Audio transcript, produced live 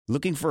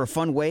Looking for a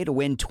fun way to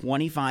win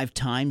 25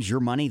 times your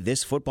money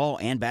this football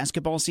and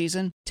basketball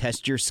season?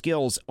 Test your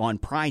skills on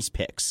Prize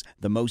Picks,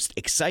 the most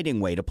exciting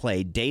way to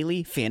play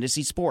daily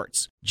fantasy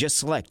sports. Just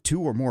select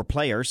 2 or more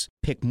players,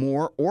 pick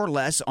more or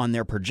less on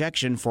their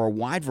projection for a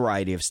wide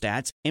variety of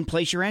stats, and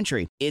place your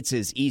entry. It's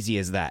as easy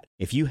as that.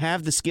 If you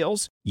have the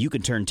skills, you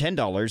can turn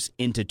 $10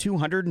 into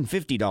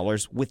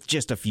 $250 with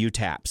just a few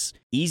taps.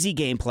 Easy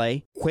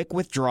gameplay, quick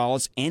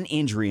withdrawals, and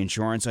injury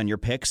insurance on your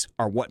picks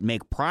are what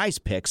make Prize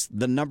Picks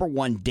the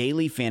 #1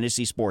 daily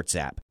fantasy sports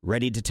app.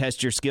 Ready to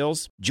test your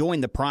skills?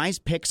 Join the Prize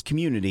Picks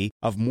community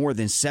of more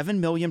than 7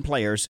 million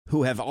players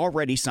who have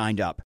already signed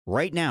up.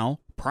 Right now,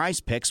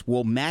 Prize Picks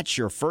will match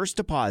your first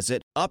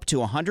deposit up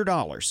to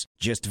 $100.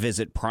 Just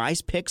visit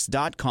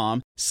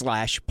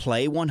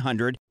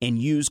prizepicks.com/play100 and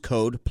use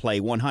code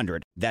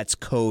play100. That's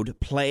code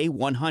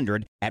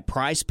play100 at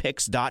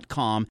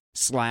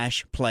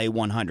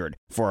prizepicks.com/play100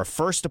 for a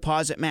first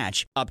deposit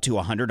match up to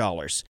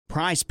 $100.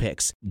 Prize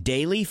Picks,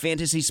 daily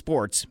fantasy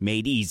sports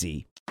made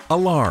easy.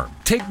 Alarm.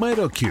 Take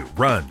MitoQ.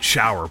 Run,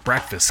 shower,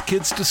 breakfast,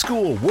 kids to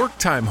school, work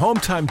time, home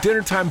time,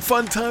 dinner time,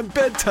 fun time,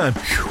 bedtime.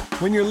 Whew.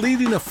 When you're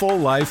leading a full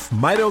life,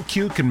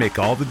 MitoQ can make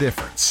all the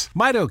difference.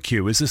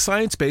 MitoQ is a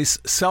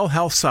science-based cell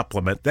health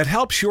supplement that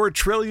helps your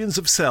trillions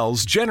of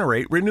cells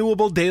generate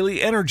renewable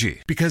daily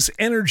energy. Because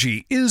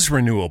energy is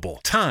renewable.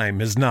 Time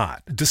is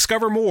not.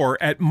 Discover more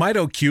at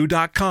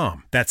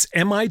mitoq.com. That's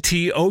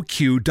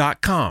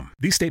MITOQ.com.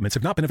 These statements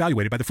have not been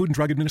evaluated by the Food and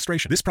Drug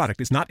Administration. This product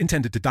is not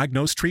intended to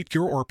diagnose, treat,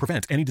 cure, or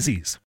prevent any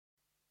disease.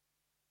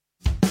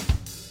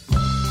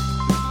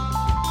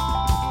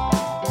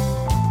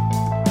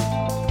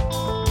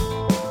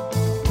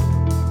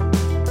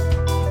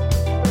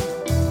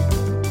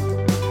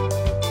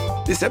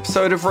 This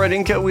episode of Red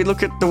Inca, we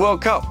look at the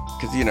World Cup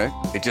because,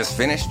 it just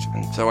finished.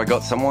 And so I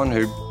got someone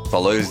who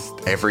follows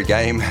every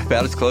game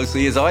about as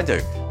closely as I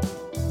do.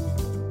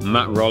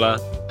 Matt Roller,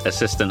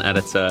 assistant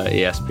editor,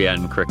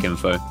 ESPN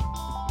Cricinfo.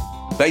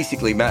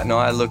 Basically, Matt and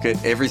I look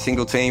at every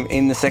single team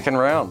in the second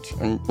round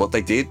and what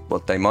they did,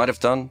 what they might have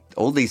done,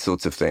 all these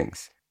sorts of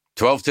things.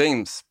 12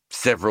 teams,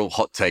 several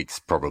hot takes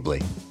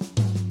probably.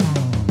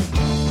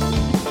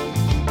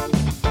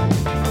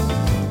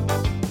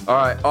 All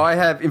right, I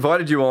have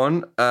invited you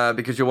on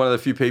because you're one of the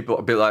few people,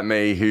 a bit like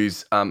me,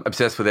 who's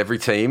obsessed with every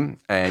team,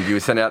 and you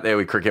were sent out there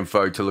with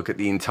Cricinfo to look at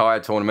the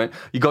entire tournament.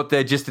 You got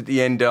there just at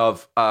the end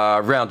of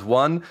round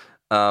 1.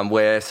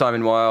 Where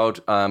Simon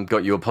Wilde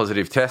got you a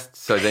positive test,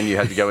 so then you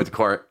had to go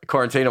into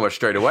quarantine almost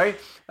straight away.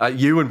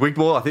 You and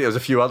Wigmore, I think there was a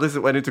few others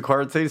that went into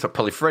quarantine, so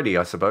probably Freddie,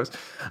 I suppose.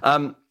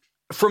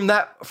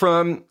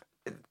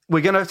 We're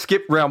going to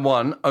skip round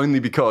 1 only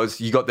because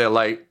you got there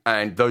late,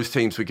 and those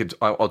teams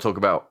I'll talk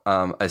about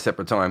at a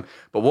separate time.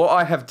 But what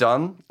I have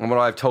done, and what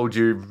I've told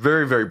you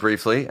very, very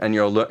briefly, and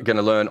you're going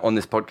to learn on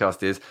this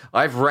podcast, is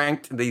I've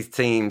ranked these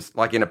teams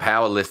like in a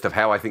power list of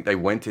how I think they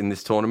went in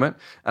this tournament,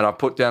 and I've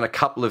put down a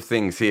couple of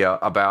things here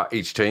about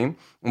each team,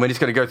 and we're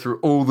just going to go through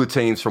all the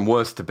teams from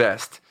worst to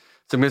best.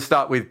 So I'm going to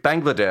start with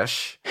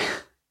Bangladesh.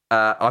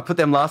 I put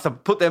them last. I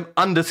put them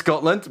under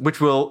Scotland, which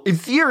will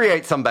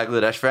infuriate some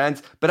Bangladesh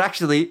fans, but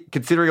actually,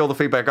 considering all the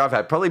feedback I've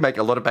had, probably make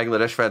a lot of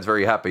Bangladesh fans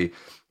very happy.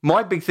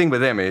 My big thing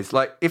with them is,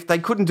 if they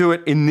couldn't do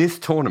it in this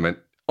tournament,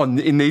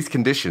 in these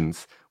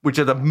conditions, which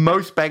are the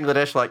most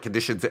Bangladesh-like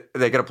conditions,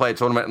 they're going to play a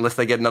tournament unless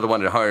they get another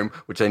one at home,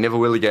 which they never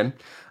will again.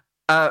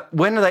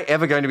 When are they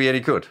ever going to be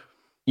any good?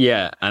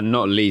 Yeah, and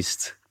not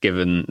least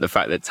given the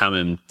fact that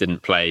Tamim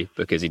didn't play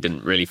because he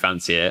didn't really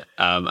fancy it,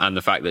 and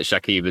the fact that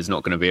Shakib is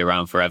not going to be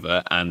around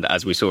forever. And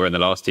as we saw in the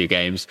last 2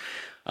 games,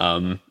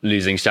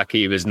 losing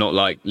Shakib is not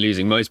like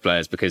losing most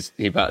players because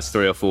he bats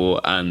 3 or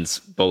 4 and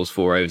bowls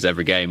 4 overs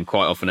every game.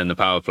 Quite often in the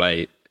power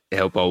play,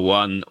 he'll bowl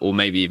 1 or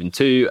maybe even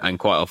 2, and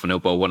quite often he'll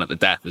bowl 1 at the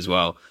death as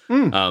well.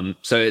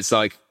 So it's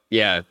like,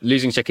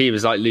 losing Shakib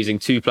is like losing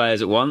 2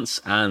 players at once,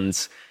 and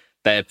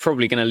they're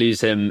probably going to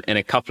lose him in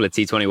a couple of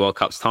T20 World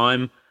Cups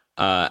time.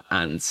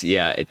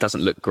 It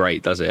doesn't look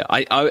great, does it?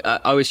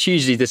 I was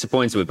hugely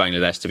disappointed with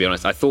Bangladesh, to be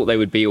honest. I thought they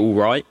would be all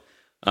right.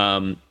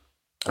 I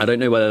don't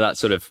know whether that's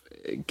sort of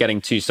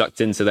getting too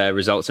sucked into their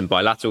results in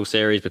bilateral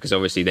series, because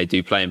obviously they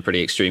do play in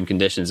pretty extreme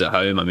conditions at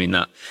home. I mean,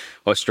 that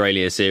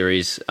Australia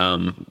series,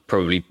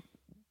 probably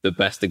the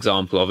best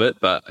example of it.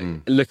 But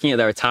looking at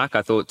their attack,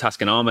 I thought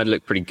Taskin Ahmed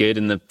looked pretty good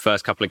in the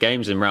first couple of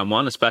games in round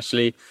 1,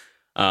 especially.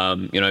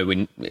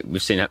 We've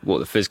seen what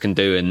the Fizz can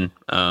do in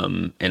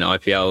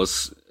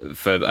IPLs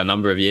for a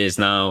number of years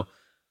now.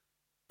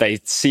 They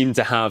seem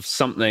to have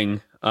something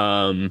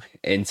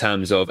in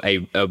terms of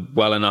a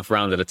well enough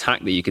rounded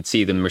attack that you could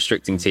see them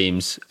restricting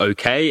teams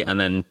okay, and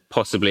then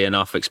possibly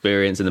enough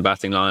experience in the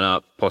batting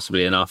lineup,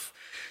 possibly enough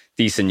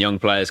decent young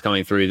players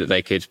coming through that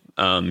they could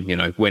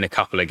win a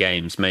couple of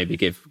games, maybe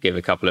give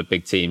a couple of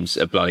big teams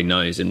a bloody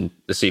nose in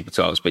the Super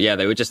 12s. But yeah,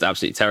 they were just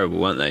absolutely terrible,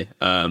 weren't they?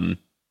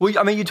 Well,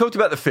 I mean, you talked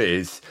about the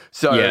Fizz.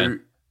 So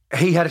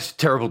he had a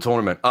terrible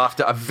tournament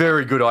after a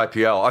very good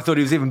IPL. I thought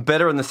he was even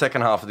better in the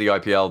second half of the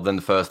IPL than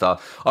the first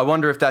half. I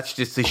wonder if that's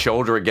just his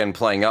shoulder again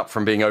playing up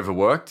from being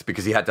overworked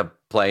because he had to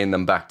play in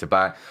them back to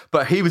back.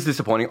 But he was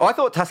disappointing. I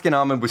thought Taskin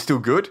Ahmed was still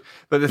good,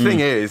 but the thing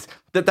is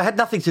that they had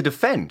nothing to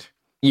defend.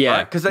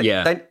 Yeah, because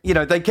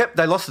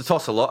they lost the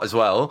toss a lot as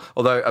well.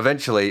 Although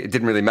eventually it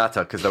didn't really matter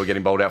because they were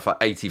getting bowled out for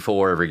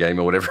 84 every game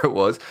or whatever it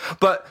was.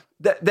 But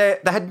they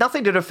had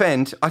nothing to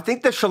defend. I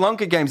think the Sri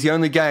Lanka game's the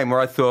only game where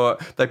I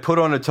thought they put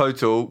on a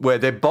total where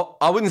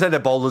I wouldn't say their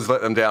bowlers let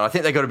them down. I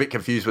think they got a bit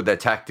confused with their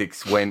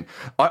tactics when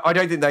I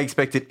don't think they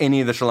expected any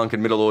of the Sri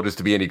Lankan middle orders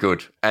to be any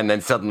good, and then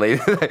suddenly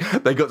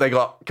they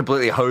got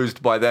completely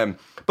hosed by them.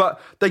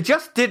 But they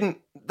just didn't.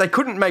 They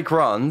couldn't make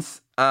runs.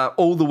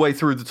 All the way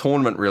through the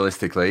tournament,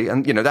 realistically.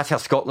 And, that's how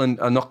Scotland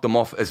knocked them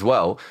off as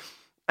well.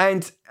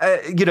 And,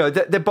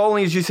 their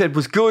bowling, as you said,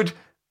 was good,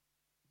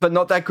 but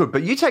not that good.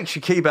 But you take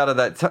Shakib out of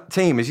that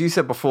team, as you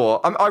said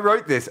before. I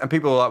wrote this, and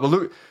people were like, well,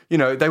 look,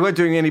 they weren't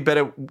doing any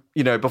better,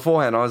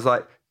 beforehand. I was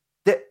like,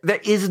 there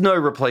is no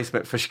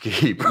replacement for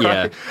Shakib. Right?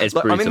 Yeah, it's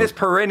brutal. I'm in this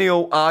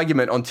perennial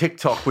argument on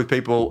TikTok with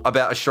people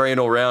about Australian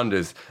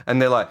all-rounders,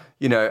 and they're like,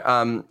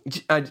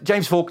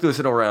 James Faulkner's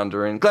an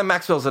all-rounder, and Glenn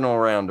Maxwell's an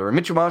all-rounder, and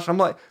Mitchell Marsh. I'm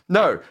like,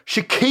 no,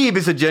 Shakib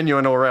is a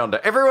genuine all-rounder.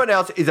 Everyone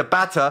else is a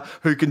batter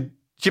who can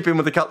chip in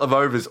with a couple of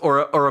overs, or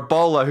a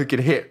bowler who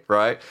can hit,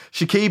 right?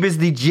 Shakib is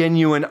the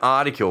genuine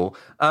article.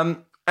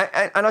 And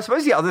I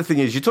suppose the other thing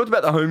is, you talked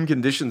about the home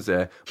conditions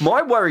there.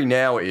 My worry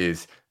now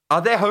is,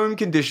 are their home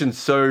conditions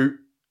so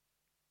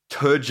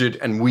turgid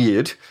and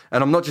weird,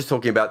 and I'm not just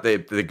talking about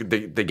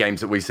the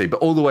games that we see, but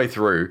all the way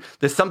through,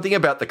 there's something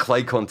about the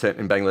clay content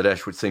in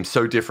Bangladesh which seems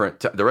so different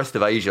to the rest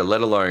of Asia,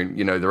 let alone,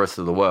 the rest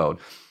of the world.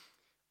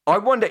 I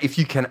wonder if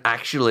you can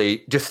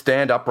actually just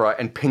stand upright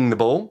and ping the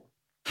ball.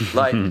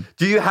 Like,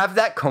 do you have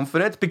that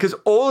confidence? Because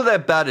all of their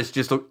batters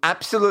just look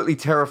absolutely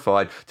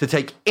terrified to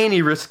take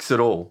any risks at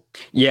all.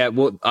 Yeah,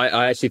 well,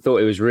 I actually thought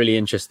it was really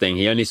interesting.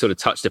 He only sort of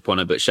touched upon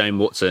it, but Shane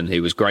Watson,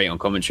 who was great on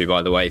commentary,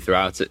 by the way,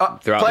 throughout the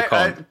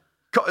comp.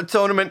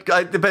 Tournament,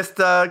 the best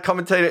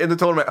commentator in the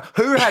tournament.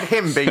 Who had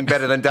him being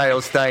better than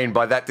Dale Steyn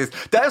by that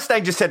distance? Dale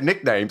Steyn just said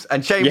nicknames,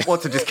 and Shane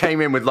Watson just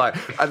came in with like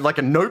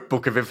a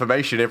notebook of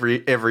information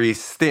every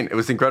stint. It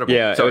was incredible.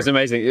 Yeah, Sorry. It was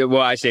amazing.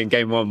 Well, actually, in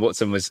game one,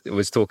 Watson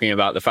was talking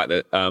about the fact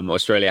that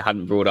Australia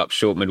hadn't brought up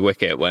short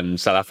mid-wicket when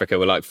South Africa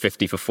were like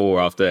 50 for 4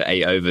 after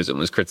 8 overs and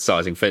was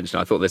criticising Finch.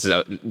 And I thought this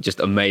is just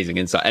amazing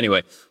insight.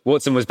 Anyway,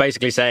 Watson was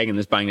basically saying in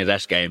this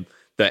Bangladesh game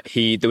that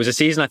there was a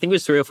season, I think it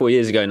was 3 or 4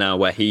 years ago now,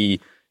 where he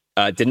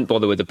didn't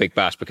bother with the Big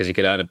Bash because he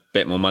could earn a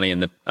bit more money in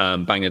the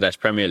Bangladesh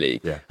Premier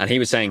League. Yeah. And he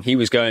was saying he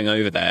was going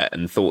over there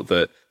and thought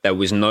that there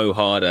was no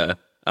harder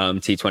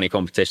T20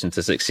 competition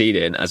to succeed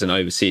in as an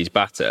overseas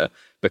batter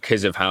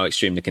because of how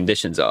extreme the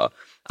conditions are.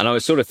 And I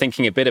was sort of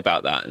thinking a bit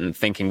about that and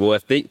thinking, well,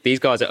 if these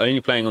guys are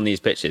only playing on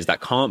these pitches,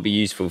 that can't be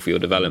useful for your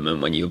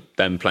development when you're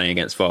then playing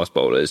against fast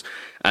bowlers.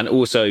 And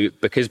also,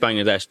 because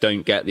Bangladesh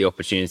don't get the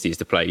opportunities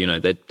to play,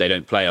 they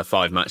don't play a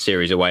 5-match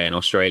series away in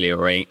Australia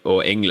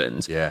or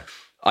England. Yeah.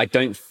 I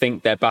don't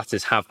think their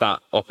batters have that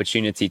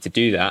opportunity to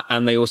do that.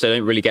 And they also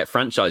don't really get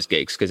franchise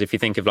gigs, because if you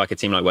think of like a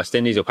team like West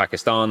Indies or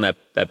Pakistan,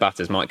 their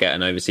batters might get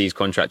an overseas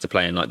contract to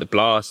play in like the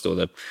Blast or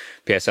the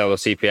PSL or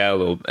CPL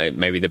or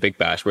maybe the Big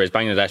Bash, whereas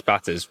Bangladesh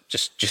batters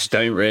just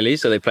don't really.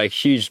 So they play a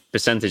huge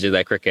percentage of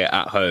their cricket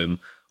at home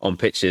on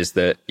pitches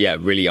that,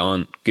 really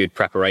aren't good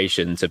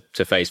preparation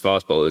to face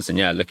fast bowlers.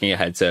 And looking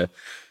ahead to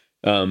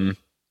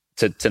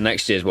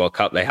next year's World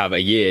Cup, they have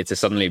a year to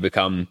suddenly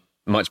become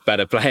much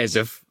better players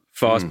of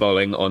fast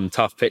bowling on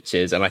tough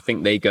pitches, and I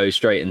think they go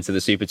straight into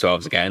the Super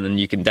 12s again, and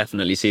you can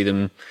definitely see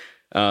them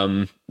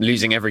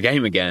losing every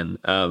game again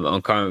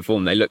on current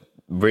form. They look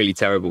really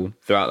terrible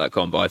throughout that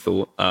comp, I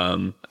thought,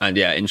 and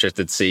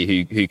interested to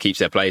see who keeps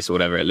their place or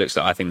whatever it looks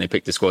like. I think they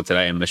picked a squad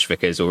today, and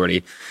Mushfiq has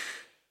already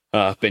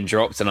been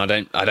dropped, and I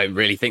don't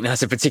really think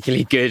that's a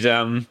particularly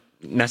good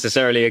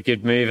necessarily a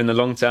good move in the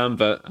long term,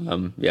 but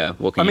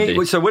what can you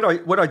do? So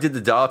when I did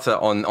the data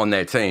on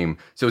their team,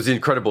 so it was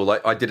incredible.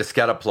 Like, I did a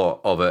scatter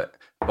plot of it.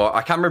 But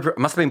I can't remember, it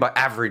must have been by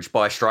average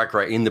by strike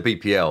rate in the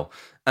BPL.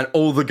 And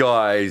all the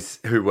guys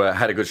who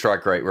had a good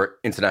strike rate were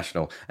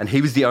international. And he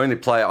was the only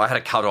player, I had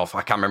a cut off,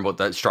 I can't remember what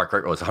that strike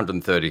rate was,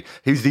 130.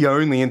 He was the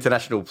only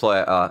international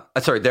player,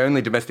 the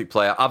only domestic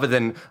player, other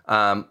than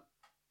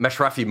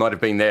Mashrafi might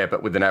have been there,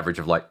 but with an average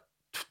of like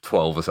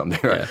 12 or something.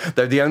 Right? Yeah.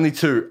 They're the only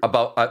two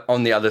above,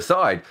 on the other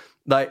side.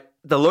 Like,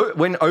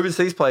 when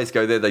overseas players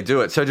go there, they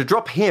do it. So to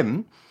drop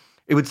him,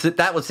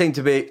 that would seem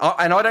to be,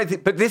 and I don't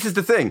think, but this is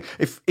the thing.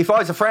 If I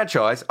was a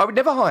franchise, I would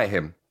never hire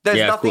him. There's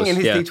nothing in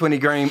his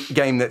T20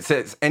 game that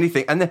says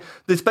anything. And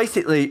there's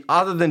basically,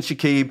 other than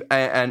Shakib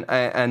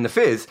and the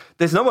Fizz,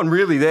 there's no one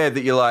really there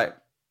that you're like,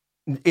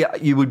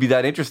 you would be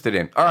that interested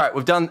in. All right,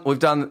 we've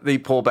done the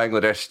poor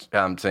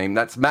Bangladesh team.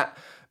 That's Matt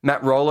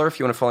Roller, if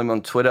you want to follow him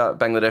on Twitter,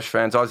 Bangladesh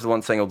fans. I was the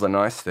one saying all the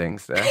nice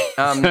things there.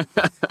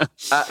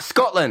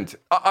 Scotland.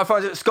 I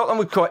find Scotland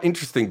was quite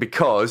interesting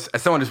because,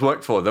 as someone who's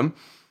worked for them,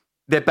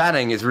 their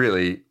batting is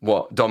really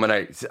what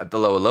dominates at the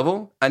lower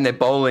level, and their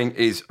bowling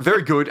is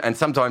very good and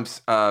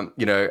sometimes,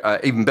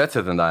 even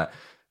better than that.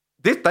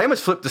 They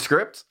almost flipped the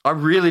script. I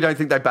really don't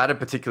think they batted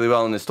particularly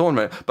well in this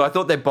tournament, but I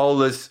thought their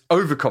bowlers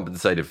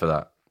overcompensated for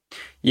that.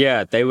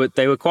 Yeah, they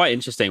were quite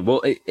interesting.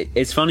 Well,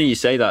 it's funny you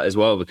say that as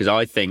well, because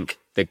I think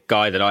the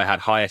guy that I had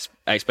highest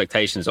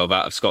expectations of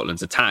out of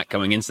Scotland's attack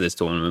coming into this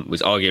tournament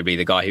was arguably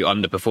the guy who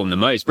underperformed the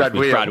most, Brad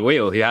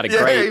Wheel, who had a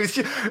great...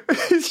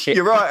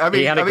 You're right.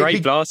 He had a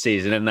great blast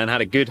season and then had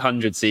a good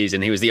 100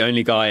 season. He was the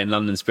only guy in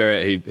London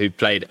Spirit who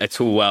played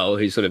at all well,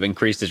 who sort of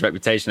increased his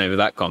reputation over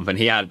that comp, and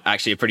he had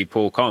actually a pretty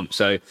poor comp.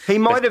 So he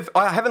might have...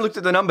 I haven't looked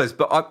at the numbers,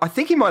 but I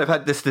think he might have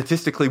had the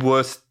statistically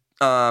worst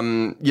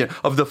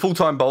of the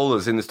full-time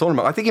bowlers in this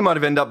tournament. I think he might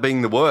have ended up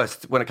being the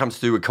worst when it comes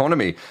to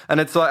economy.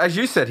 And it's like, as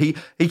you said, he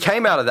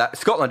came out of that.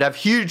 Scotland have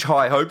huge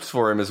high hopes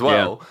for him as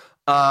well.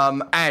 Yeah.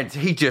 And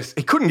he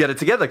couldn't get it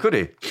together, could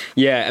he?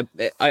 Yeah,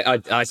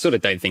 I sort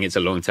of don't think it's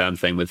a long-term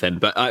thing with him.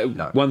 But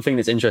one thing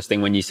that's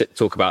interesting when you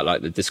talk about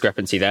like the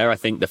discrepancy there, I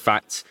think the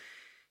fact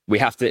we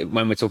have to,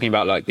 when we're talking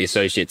about like the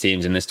associate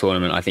teams in this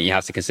tournament, I think you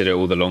have to consider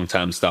all the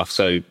long-term stuff.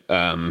 So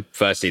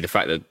firstly, the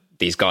fact that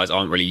these guys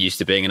aren't really used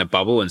to being in a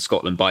bubble, and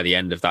Scotland, by the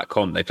end of that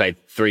comp, they played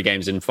 3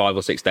 games in 5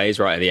 or 6 days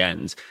right at the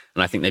end.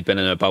 And I think they've been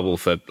in a bubble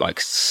for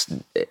like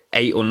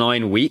 8 or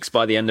 9 weeks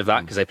by the end of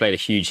that, because they played a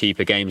huge heap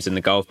of games in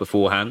the Gulf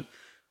beforehand.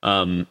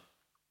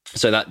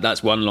 So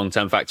that's one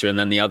long-term factor. And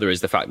then the other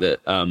is the fact that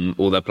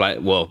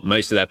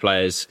most of their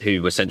players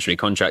who were centrally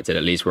contracted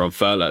at least were on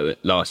furlough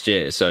last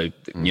year. So,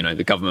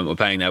 the government were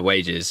paying their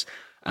wages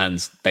and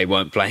they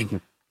weren't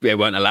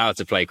allowed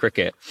to play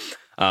cricket.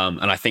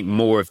 And I think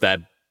more of their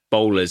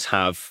bowlers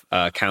have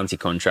county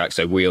contracts.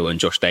 So Wheel and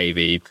Josh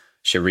Davey,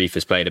 Sharif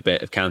has played a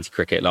bit of county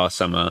cricket last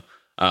summer.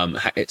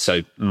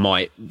 So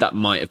that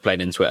might have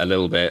played into it a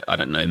little bit. I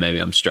don't know. Maybe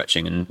I'm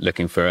stretching and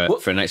looking for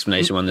an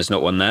explanation when there's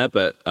not one there.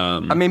 But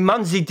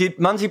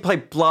Munsey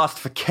played blast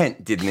for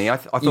Kent, didn't he? I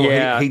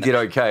thought he did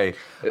okay.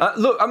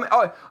 Look,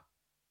 I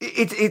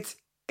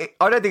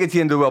don't think it's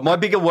the end of the world. My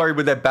bigger worry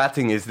with their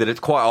batting is that it's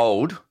quite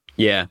old.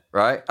 Yeah.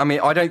 Right? I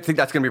mean, I don't think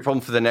that's going to be a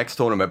problem for the next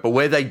tournament, but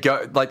where they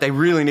go, like, they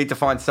really need to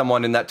find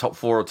someone in that top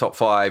 4 or top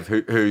 5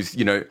 who's,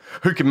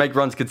 who can make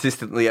runs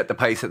consistently at the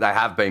pace that they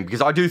have been,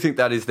 because I do think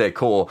that is their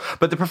core.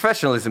 But the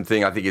professionalism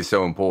thing, I think, is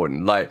so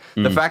important. Like,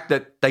 the fact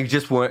that they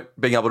just weren't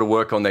being able to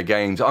work on their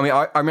games. I mean,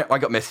 I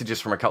got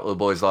messages from a couple of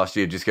boys last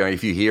year just going,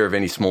 if you hear of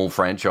any small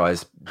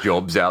franchise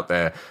jobs out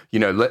there,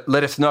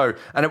 let us know.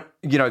 And,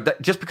 that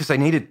just because they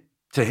needed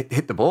to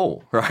hit the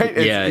ball, right?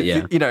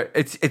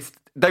 It's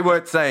they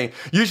weren't saying,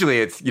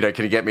 usually it's,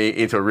 can you get me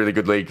into a really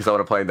good league because I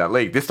want to play in that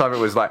league. This time it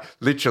was like,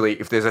 literally,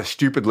 if there's a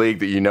stupid league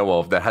that you know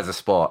of that has a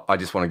spot, I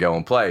just want to go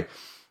and play.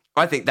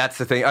 I think that's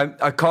the thing.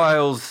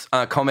 Kyle's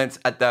comments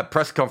at the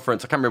press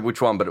conference, I can't remember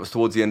which one, but it was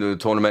towards the end of the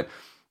tournament.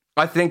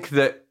 I think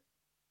that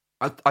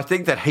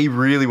he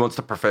really wants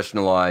to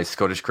professionalise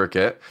Scottish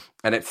cricket,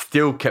 and it's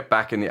still kept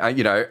back in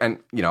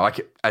the,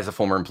 as a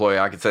former employee,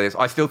 I could say this.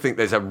 I still think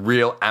there's a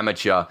real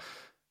amateur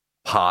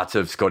part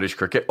of Scottish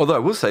cricket. Although I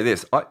will say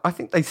this, I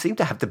think they seem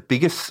to have the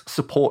biggest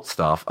support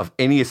staff of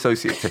any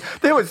associate team.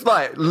 There was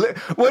like,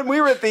 when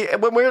we were at the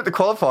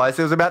qualifiers,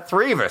 there was about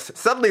 3 of us.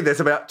 Suddenly there's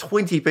about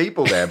 20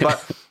 people there.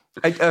 But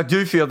I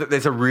do feel that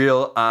there's a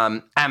real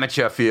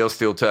amateur feel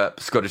still to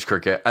Scottish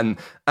cricket. And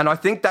I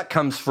think that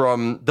comes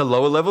from the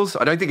lower levels.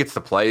 I don't think it's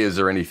the players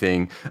or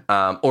anything,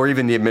 or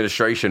even the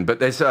administration.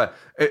 But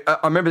I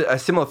remember a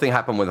similar thing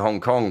happened with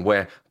Hong Kong,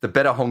 where the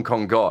better Hong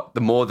Kong got,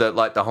 the more that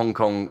like the Hong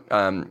Kong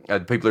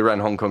people who ran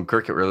Hong Kong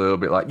cricket were a little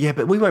bit like, yeah,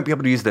 but we won't be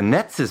able to use the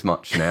nets as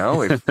much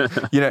now.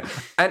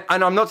 And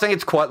I'm not saying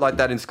it's quite like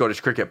that in Scottish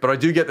cricket, but I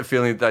do get the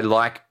feeling that they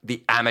like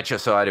the amateur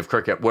side of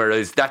cricket,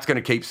 whereas that's going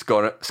to keep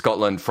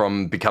Scotland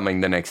from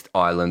becoming the next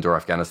Ireland or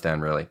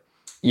Afghanistan, really.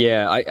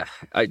 Yeah,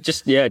 I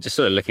just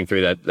sort of looking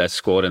through their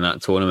squad in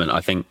that tournament.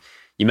 I think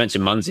you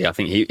mentioned Munsey. I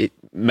think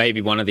maybe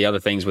one of the other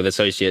things with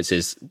associates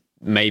is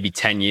maybe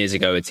 10 years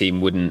ago, a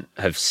team wouldn't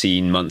have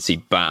seen Munsey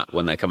bat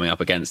when they're coming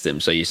up against him.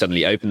 So you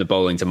suddenly open the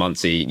bowling to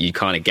Munsey, you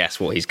kind of guess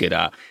what he's good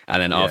at.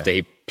 And then after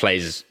he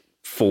plays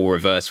 4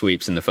 reverse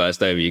sweeps in the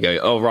first over, you go,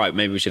 oh, right,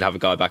 maybe we should have a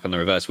guy back on the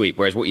reverse sweep.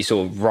 Whereas what you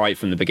saw right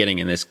from the beginning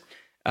in this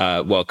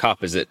World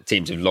Cup is that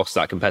teams have lost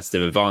that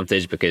competitive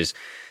advantage because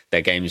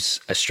their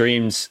games are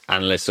streamed.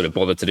 Analysts sort of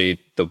bother to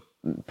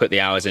put the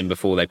hours in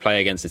before they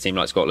play against a team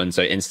like Scotland.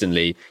 So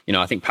instantly,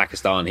 I think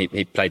Pakistan,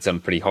 he played some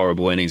pretty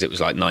horrible innings. It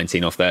was like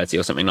 19 off 30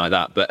 or something like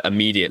that. But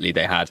immediately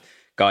they had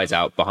guys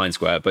out behind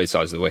square, both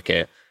sides of the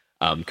wicket,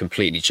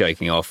 completely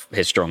choking off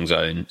his strong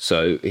zone.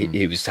 So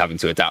he was having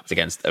to adapt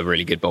against a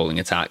really good bowling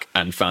attack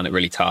and found it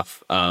really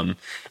tough. And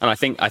I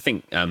think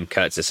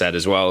Kurtz has said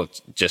as well,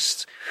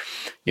 just,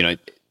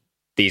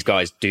 these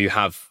guys do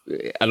have,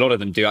 a lot of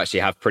them do actually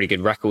have pretty good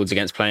records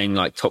against playing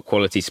like top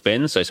quality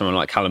spin. So someone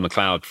like Callum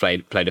McLeod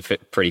played a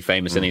pretty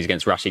famous innings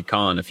against Rashid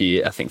Khan I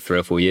think 3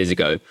 or 4 years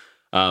ago.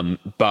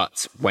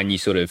 But when you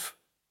sort of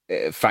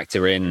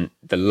factor in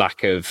the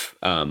lack of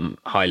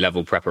high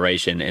level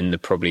preparation in the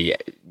probably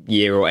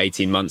year or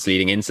 18 months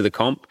leading into the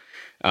comp,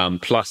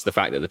 plus the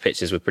fact that the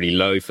pitches were pretty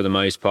low for the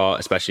most part,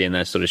 especially in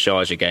their sort of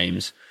Sharjah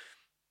games.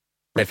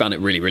 They found it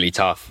really, really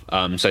tough.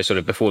 So sort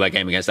of before their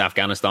game against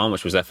Afghanistan,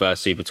 which was their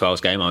first Super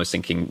 12s game, I was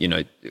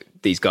thinking,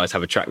 these guys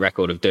have a track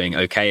record of doing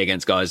okay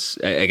against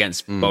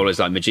bowlers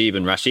like Majib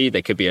and Rashid.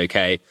 They could be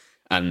okay.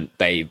 And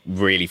they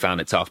really found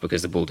it tough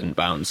because the ball didn't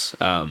bounce.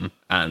 And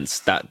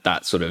that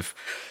sort of,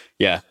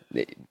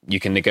 you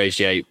can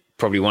negotiate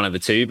probably one of the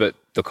two, but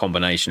the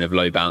combination of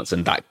low bounce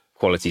and that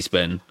quality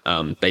spin,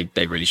 they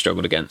really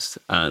struggled against.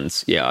 And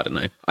I don't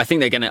know. I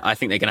think they're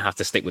gonna have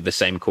to stick with the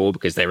same core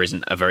because there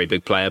isn't a very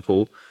big player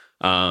pool.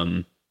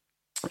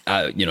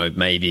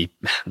 Maybe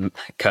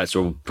Kurtz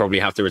will probably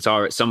have to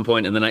retire at some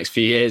point in the next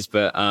few years,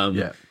 but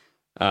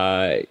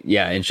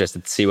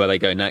interested to see where they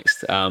go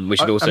next. We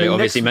should also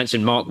obviously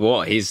mention Mark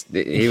Watt. He was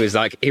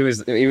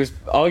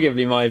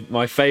arguably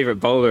my favorite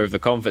bowler of the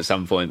comp at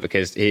some point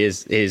because he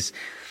is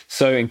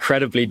so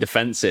incredibly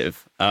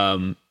defensive,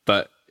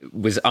 but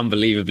was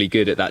unbelievably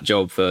good at that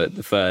job for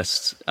the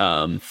first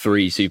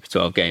 3 Super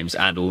 12 games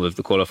and all of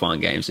the qualifying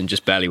games, and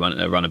just barely went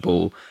to run a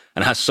ball,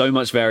 and has so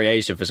much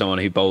variation for someone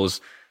who bowls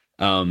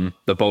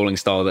the bowling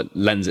style that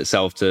lends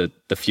itself to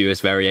the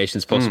fewest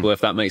variations possible,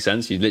 if that makes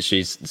sense. You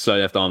literally, slow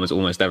left armers,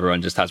 almost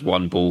everyone just has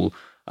one ball.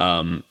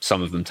 Some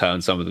of them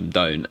turn, some of them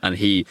don't. And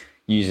he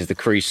uses the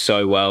crease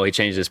so well. He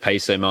changes his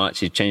pace so much.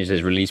 He changes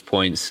his release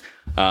points.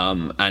 For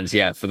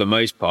the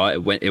most part,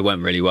 it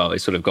went really well. It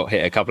sort of got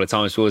hit a couple of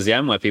times towards the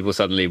end where people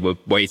suddenly were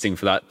waiting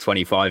for that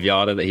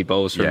 25-yarder that he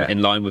bowls from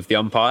in line with the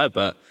umpire.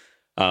 But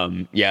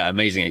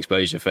amazing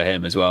exposure for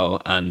him as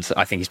well. And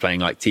I think he's playing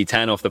like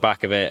T10 off the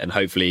back of it, and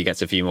hopefully he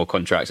gets a few more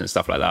contracts and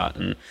stuff like that,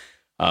 and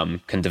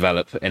can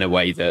develop in a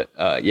way that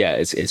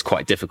it's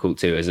quite difficult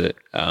to as a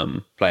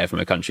player from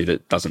a country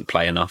that doesn't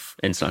play enough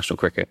international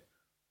cricket.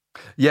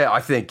 Yeah,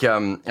 I think,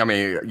 I've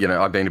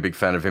been a big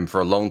fan of him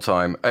for a long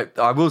time.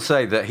 I will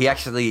say that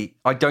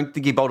I don't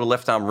think he bowled a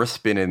left-arm wrist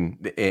spin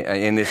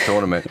in this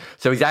tournament.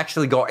 So he's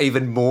actually got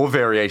even more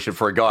variation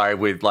for a guy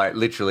with like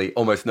literally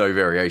almost no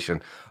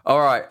variation. All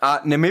right,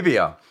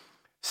 Namibia.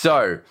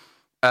 So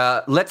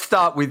let's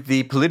start with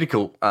the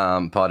political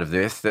part of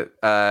this.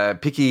 That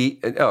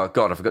Picky, I've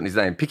forgotten his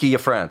name. Picky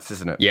France,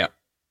 isn't it? Yeah.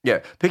 Yeah,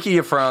 Picky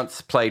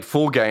France played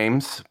 4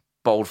 games,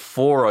 bowled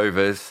 4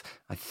 overs,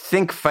 I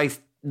think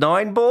faced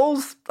 11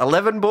 balls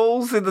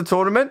in the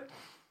tournament.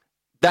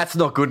 That's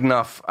not good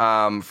enough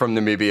from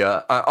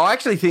Namibia. I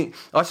actually think,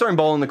 I saw him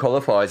bowl in the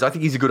qualifiers. I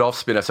think he's a good off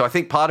spinner. So I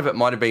think part of it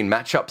might have been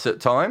matchups at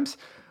times,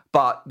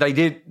 but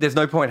there's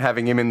no point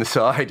having him in the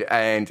side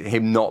and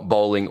him not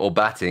bowling or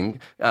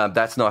batting.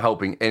 That's not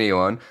helping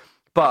anyone.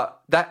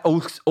 But that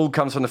all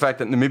comes from the fact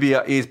that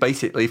Namibia is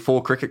basically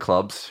 4 cricket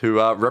clubs who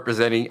are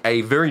representing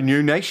a very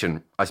new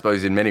nation, I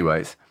suppose, in many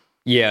ways.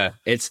 Yeah,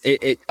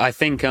 I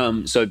think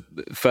so.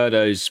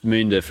 Ferdo's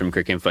Munda from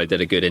Cricket Info did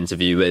a good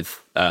interview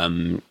with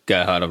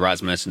Gerhard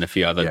Erasmus and a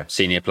few other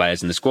senior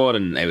players in the squad,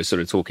 and they were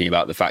sort of talking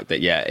about the fact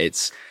that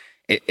it's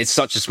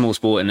such a small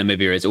sport in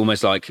Namibia. It's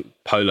almost like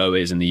polo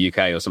is in the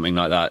UK or something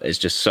like that. It's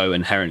just so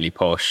inherently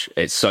posh.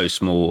 It's so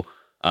small.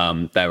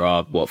 There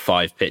are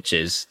 5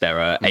 pitches. There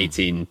are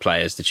 18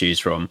 players to choose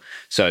from.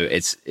 So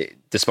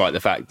despite the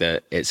fact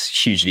that it's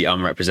hugely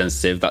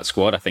unrepresentative, that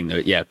squad, I think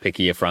that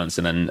Picky France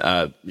and then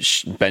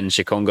Ben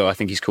Shikongo, I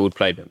think he's called,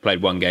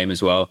 played 1 game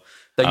as well.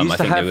 They used I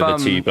think have, they were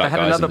the 2 black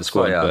guys in the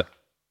squad. But...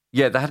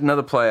 Yeah, they had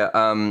another player.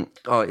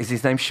 Is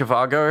his name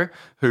Shivago,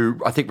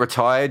 who I think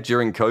retired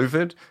during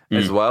COVID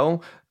as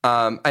well.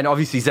 And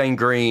obviously Zane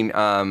Green,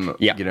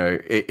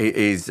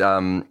 is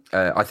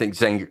I think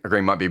Zane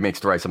Green might be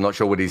mixed race. I'm not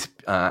sure what his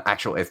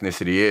actual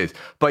ethnicity is.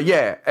 But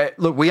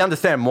look, we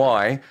understand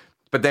why,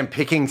 but then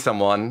picking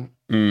someone,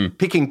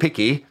 picking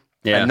Picky,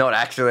 and not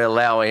actually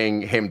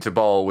allowing him to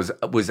bowl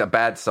was a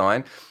bad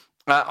sign.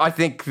 I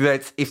think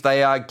that if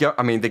they are, they're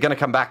going to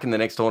come back in the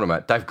next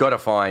tournament. They've got to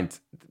find,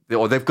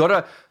 or they're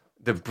going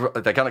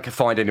to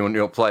find anyone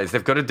new players.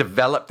 They've got to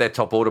develop their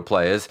top order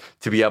players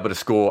to be able to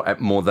score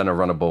at more than a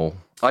run a ball.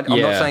 I'm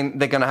not saying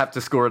they're going to have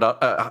to score at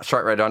a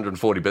strike rate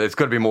 140, but it's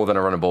got to be more than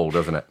a run a ball,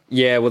 doesn't it?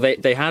 Yeah, well,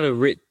 they had a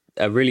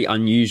really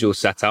unusual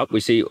setup.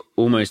 We see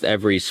almost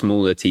every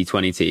smaller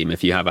T20 team,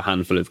 if you have a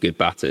handful of good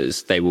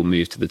batters, they will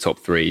move to the top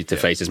 3 to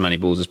face as many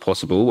balls as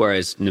possible,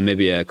 whereas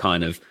Namibia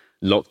kind of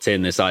locked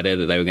in this idea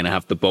that they were going to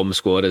have the bomb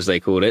squad, as they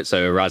called it.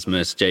 So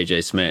Erasmus,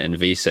 JJ Smith and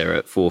Visa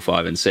at 4,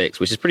 5 and 6,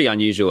 which is pretty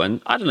unusual.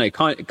 And I don't know,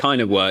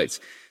 kind of worked.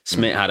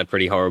 Smith had a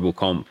pretty horrible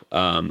comp,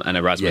 and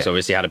Erasmus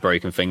obviously had a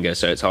broken finger,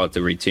 so it's hard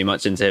to read too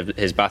much into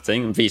his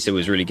batting. Visa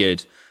was really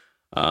good.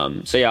 I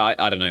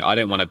don't know. I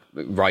don't want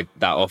to write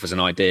that off as an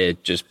idea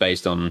just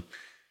based on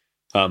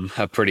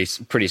a pretty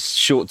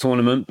short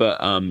tournament.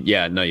 But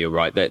no, you're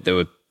right. There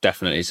were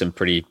definitely some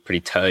pretty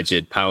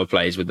turgid power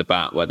plays with the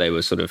bat where they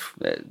were sort of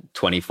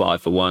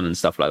 25 for 1 and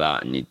stuff like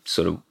that. And you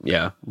sort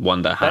of,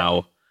 wonder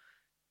how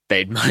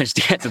they'd managed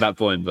to get to that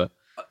point. But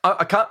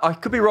I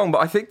could be wrong, but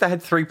I think they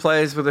had 3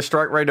 players with a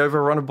strike rate over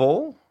a run a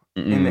ball.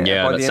 By the end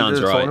of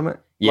the tournament.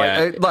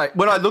 Yeah. Like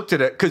when I looked at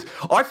it, because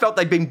I felt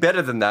they'd been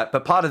better than that,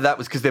 but part of that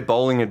was because their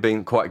bowling had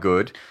been quite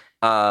good.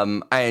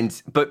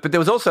 But there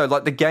was also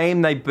like the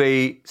game they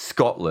beat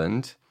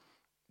Scotland.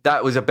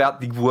 That was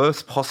about the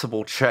worst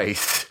possible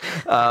chase.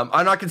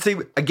 And I can see,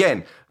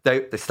 again,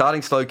 they're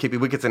starting slow, keeping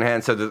wickets in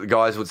hand so that the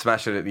guys would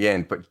smash it at the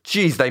end. But,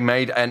 geez, they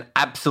made an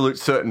absolute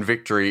certain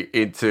victory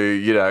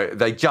into,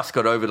 they just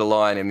got over the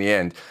line in the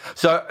end.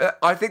 So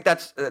I think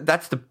that's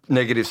the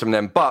negatives from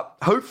them. But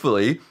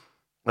hopefully,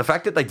 the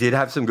fact that they did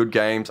have some good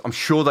games, I'm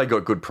sure they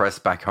got good press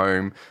back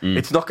home.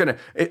 It's not going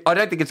to, I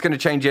don't think it's going to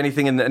change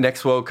anything in the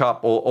next World Cup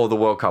or the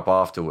World Cup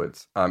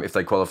afterwards, if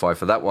they qualify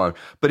for that one.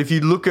 But if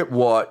you look at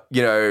what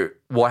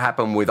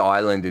happened with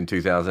Ireland in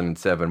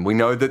 2007, we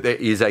know that there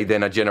is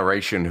then a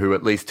generation who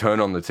at least turn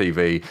on the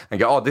TV and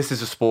go, oh, this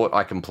is a sport,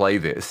 I can play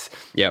this.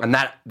 Yep. And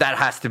that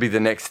has to be the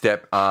next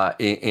step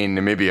in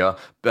Namibia,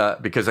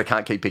 because they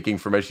can't keep picking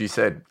from, as you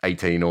said,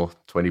 18 or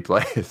 20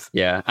 players.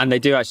 Yeah, and they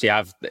do actually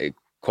have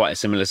quite a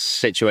similar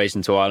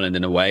situation to Ireland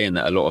in a way, in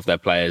that a lot of their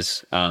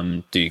players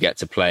do get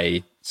to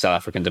play South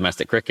African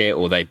domestic cricket,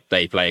 or they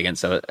play against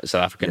South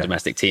African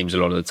domestic teams a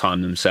lot of the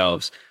time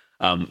themselves,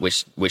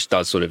 which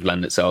does sort of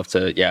lend itself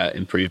to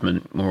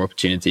improvement, more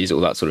opportunities,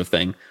 all that sort of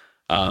thing.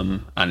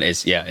 And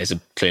is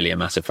clearly a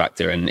massive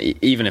factor. And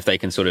even if they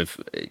can sort of,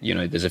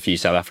 there's a few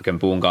South African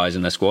born guys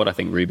in their squad. I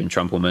think Ruben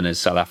Trumpelman is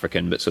South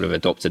African but sort of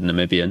adopted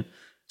Namibian.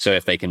 So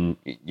if they can,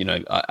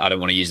 I don't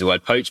want to use the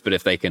word poach, but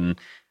if they can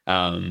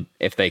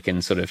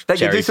sort of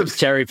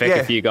cherry pick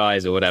a few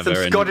guys or whatever.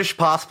 Some Scottish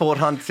passport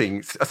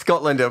hunting,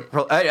 Scotland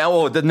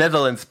or the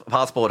Netherlands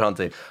passport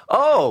hunting.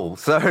 Oh,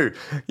 so,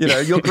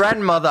 your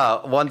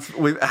grandmother once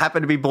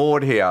happened to be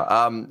born here.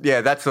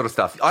 That sort of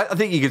stuff. I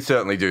think you could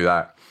certainly do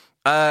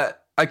that.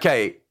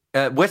 Okay,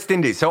 West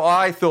Indies. So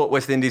I thought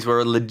West Indies were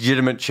a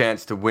legitimate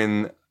chance to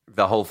win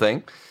the whole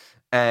thing.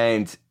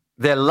 And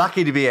they're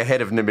lucky to be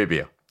ahead of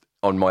Namibia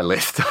on my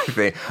list, I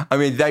think. I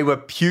mean, they were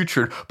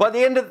putrid. By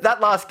the end of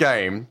that last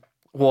game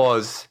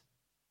was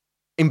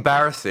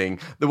embarrassing,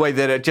 the way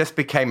that it just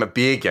became a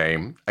beer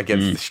game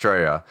against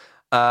Australia.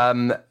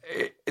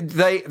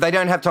 They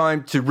don't have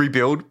time to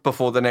rebuild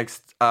before the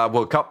next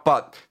World Cup,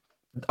 but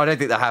I don't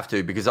think they have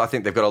to, because I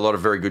think they've got a lot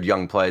of very good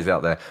young players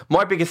out there.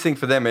 My biggest thing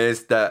for them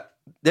is that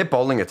their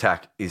bowling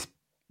attack is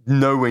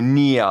nowhere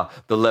near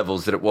the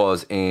levels that it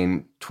was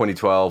in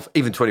 2012,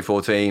 even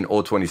 2014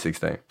 or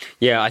 2016.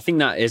 Yeah, I think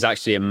that is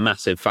actually a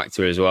massive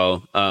factor as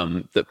well,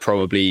 that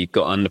probably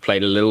got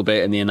underplayed a little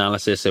bit in the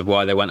analysis of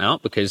why they went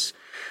out, because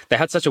they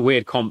had such a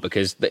weird comp,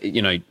 because,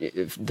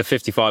 the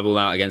 55 all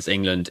out against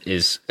England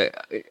is,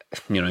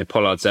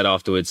 Pollard said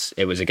afterwards,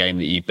 it was a game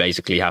that you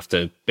basically have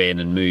to bin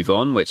and move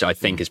on, which I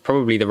think is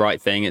probably the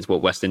right thing. It's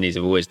what West Indies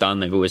have always done.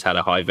 They've always had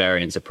a high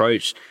variance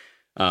approach.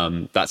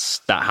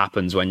 That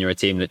happens when you're a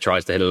team that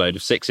tries to hit a load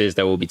of sixes.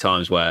 There will be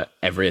times where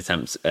every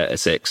attempt at a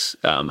six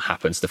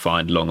happens to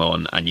find long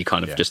on, and you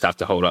kind of just have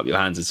to hold up your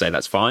hands and say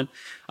that's fine.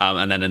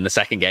 And then in the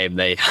second game,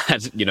 they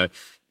had,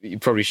 you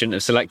probably shouldn't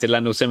have selected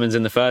Lendl Simmons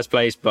in the first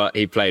place, but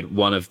he played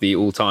one of the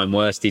all-time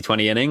worst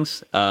T20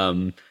 innings.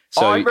 So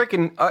I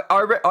reckon,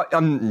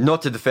 I'm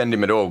not to defend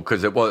him at all,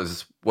 because it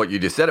was what you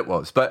just said it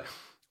was, but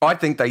I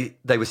think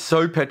they were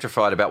so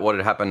petrified about what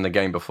had happened in the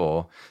game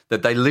before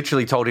that they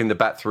literally told him to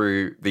bat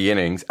through the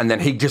innings, and then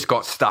he just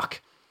got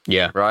stuck.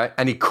 Yeah. Right?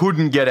 And he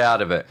couldn't get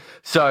out of it.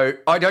 So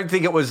I don't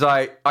think it was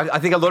like, I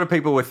think a lot of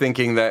people were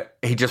thinking that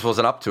he just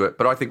wasn't up to it.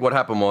 But I think what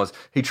happened was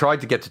he tried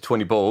to get to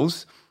 20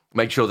 balls,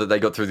 make sure that they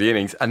got through the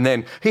innings, and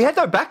then he had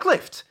no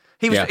backlift.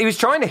 He was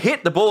trying to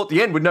hit the ball at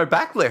the end with no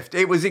backlift.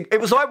 It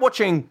was like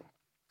watching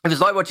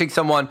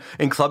someone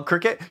in club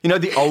cricket,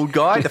 the old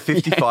guy, the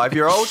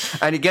 55-year-old,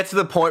 and it gets to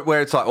the point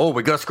where it's like, oh,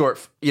 we got to score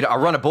it, I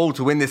run a ball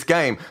to win this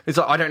game. It's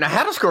like, I don't know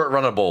how to score it,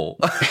 run a ball.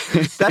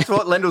 That's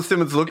what Lendl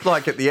Simmons looked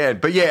like at the end.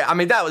 But yeah, I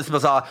mean, that was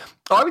bizarre.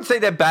 I would say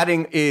their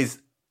batting is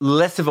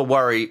less of a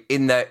worry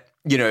in that,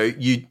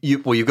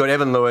 you've got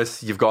Evan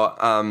Lewis, you've got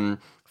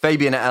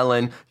Fabian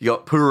Allen, you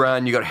got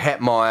Pooran, you got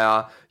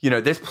Hetmeyer.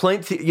 There's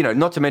plenty,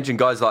 not to mention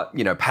guys like,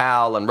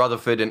 Powell and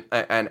Rutherford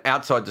and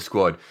outside the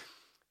squad.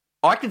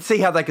 I can see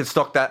how they can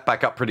stock that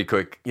back up pretty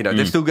quick.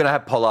 They're still going to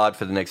have Pollard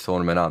for the next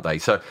tournament, aren't they?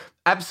 So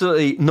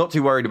absolutely not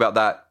too worried about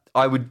that.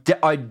 I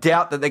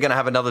doubt that they're going to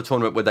have another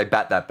tournament where they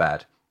bat that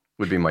bad,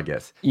 would be my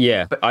guess.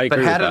 Yeah, I agree.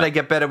 But how do they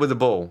get better with the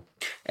ball?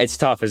 It's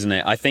tough, isn't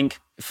it? I think,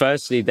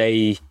 firstly,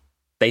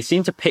 they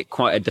seem to pick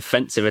quite a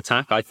defensive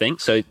attack, I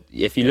think. So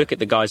if you look at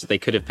the guys that they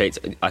could have picked,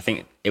 I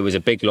think it was a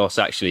big loss,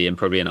 actually, and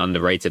probably an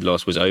underrated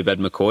loss, was Obed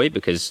McCoy,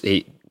 because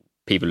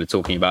people are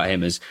talking about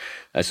him as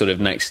a sort of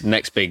next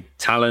big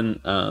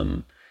talent.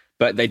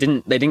 But they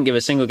didn't give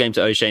a single game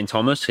to O'Shane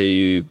Thomas,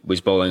 who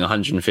was bowling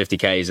 150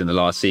 Ks in the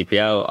last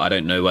CPL. I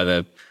don't know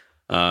whether,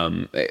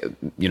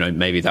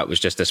 maybe that was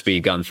just a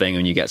speed gun thing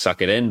and you get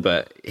suckered in,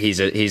 but he's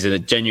a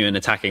genuine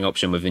attacking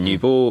option with a new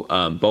ball,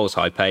 bowls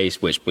high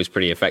pace, which was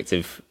pretty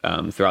effective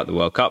throughout the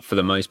World Cup for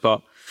the most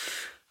part.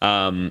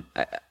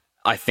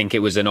 I think it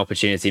was an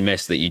opportunity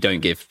missed that you don't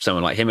give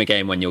someone like him a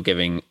game when you're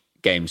giving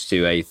games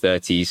to a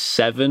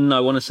 37, I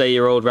want to say,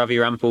 year old Ravi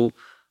Rampal.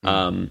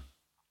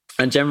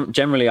 And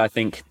generally, I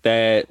think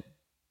their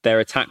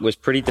attack was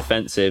pretty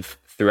defensive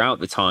throughout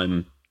the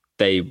time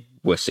they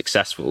were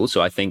successful.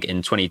 So I think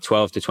in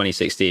 2012 to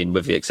 2016,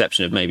 with the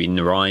exception of maybe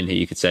Narayan, who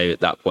you could say at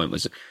that point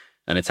was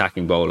an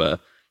attacking bowler,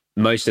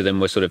 most of them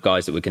were sort of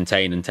guys that would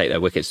contain and take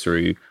their wickets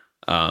through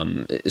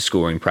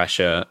scoring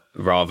pressure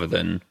rather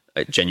than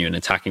genuine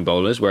attacking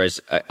bowlers.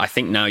 Whereas I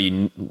think now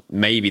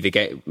maybe the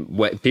game,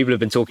 people have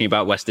been talking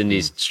about West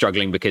Indies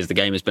struggling because the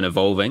game has been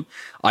evolving.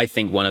 I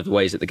think one of the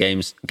ways that the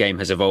game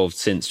has evolved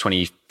since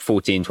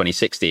 2014,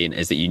 2016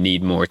 is that you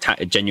need more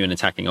genuine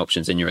attacking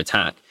options in your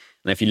attack.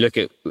 And if you look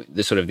at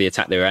the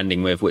attack they were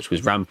ending with, which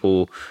was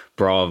Rampal,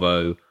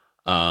 Bravo,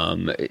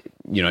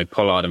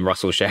 Pollard and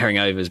Russell sharing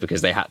overs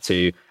because they had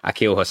to,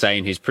 Akil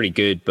Hussain, who's pretty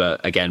good,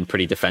 but again,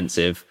 pretty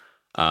defensive.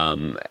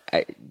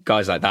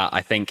 Guys like that.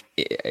 I think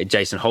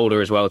Jason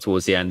Holder as well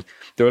towards the end.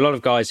 There are a lot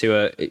of guys who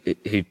are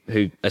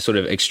sort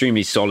of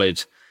extremely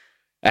solid,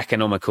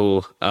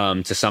 economical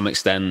to some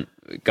extent,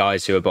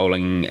 guys who are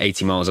bowling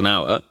 80 miles an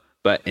hour.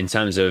 But in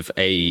terms of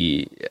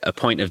a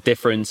point of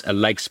difference, a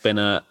leg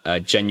spinner, a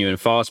genuine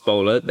fast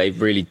bowler, they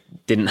really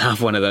didn't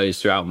have one of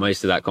those throughout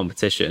most of that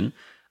competition.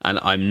 And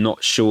I'm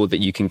not sure that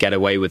you can get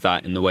away with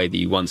that in the way that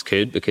you once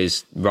could,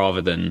 because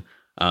rather than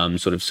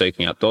sort of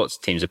soaking up dots,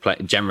 teams are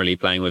generally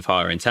playing with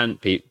higher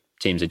intent.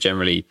 Teams are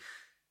generally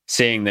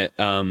seeing the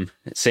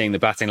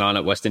batting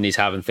lineup West Indies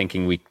have and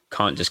thinking we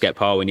can't just get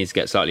par, we need to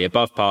get slightly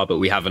above par, but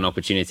we have an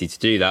opportunity to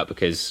do that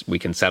because we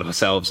can set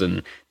ourselves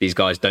and these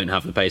guys don't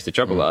have the pace to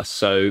trouble us.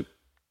 So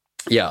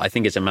yeah, I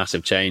think it's a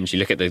massive change. You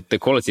look at the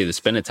quality of the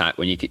spin attack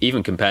when you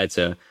even compared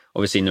to,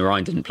 obviously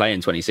Narayan didn't play in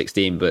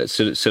 2016, but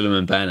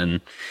Suleiman Ben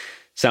and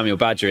Samuel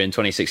Badger in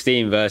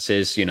 2016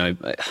 versus,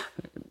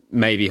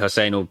 maybe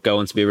Hussain will go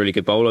on to be a really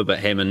good bowler, but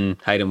him and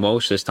Hayden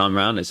Walsh this time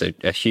around, it's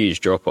a huge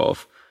drop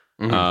off.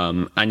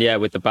 Mm-hmm. And yeah,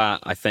 with the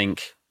bat, I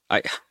think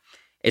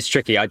it's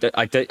tricky. I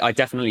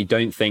definitely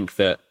don't think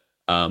that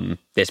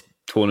this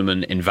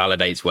tournament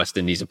invalidates West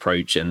Indies'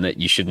 approach and that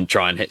you shouldn't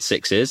try and hit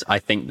sixes. I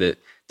think that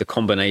the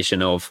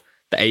combination of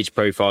the age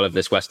profile of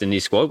this West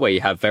Indies squad, where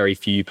you have very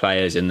few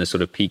players in the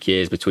sort of peak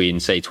years between,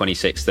 say,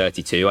 26,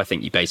 32. I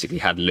think you basically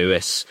had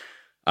Lewis,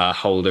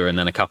 Holder, and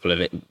then a couple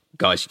of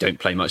guys who don't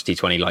play much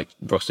T20 like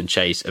Ross and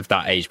Chase of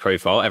that age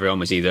profile. Everyone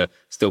was either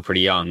still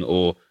pretty young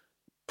or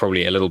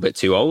probably a little bit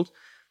too old.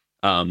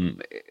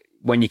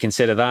 When you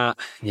consider that,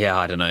 yeah,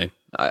 I don't know.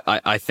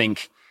 I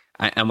think,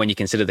 and when you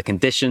consider the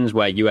conditions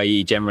where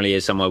UAE generally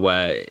is somewhere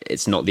where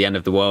it's not the end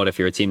of the world if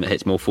you're a team that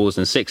hits more fours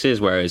than sixes,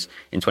 whereas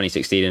in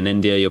 2016 in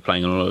India, you're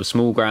playing on a lot of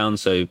small ground,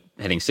 so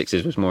hitting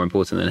sixes was more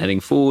important than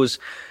hitting fours.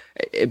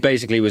 It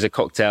basically was a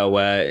cocktail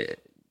where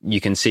you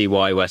can see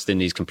why West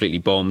Indies completely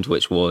bombed,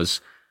 which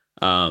was,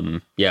 they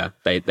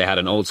had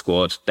an old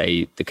squad,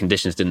 the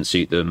conditions didn't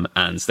suit them,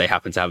 and they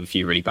happened to have a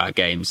few really bad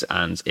games.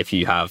 And if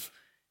you have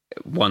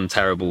one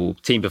terrible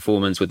team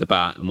performance with the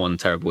bat and one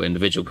terrible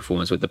individual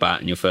performance with the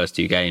bat in your first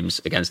two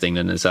games against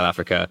England and South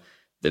Africa,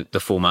 the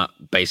format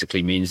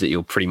basically means that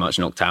you're pretty much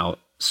knocked out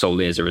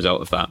solely as a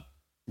result of that.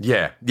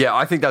 Yeah,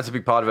 I think that's a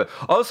big part of it.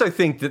 I also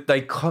think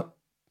that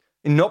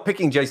in not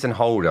picking Jason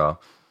Holder,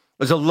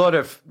 there's a lot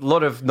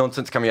of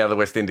nonsense coming out of the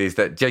West Indies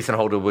that Jason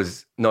Holder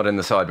was not in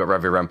the side, but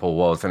Ravi Rampal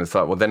was. And it's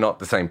like, well, they're not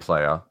the same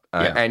player.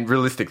 And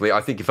realistically,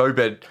 I think if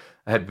Obed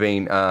had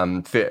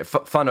been fit,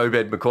 fun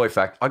Obed McCoy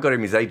fact, I got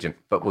him his agent,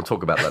 but we'll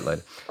talk about that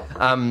later.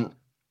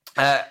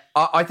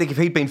 I think if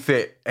he'd been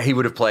fit, he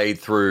would have played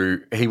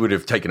through, he would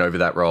have taken over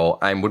that role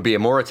and would be a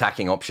more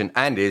attacking option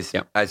and is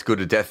as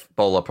good a death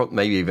bowler,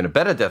 maybe even a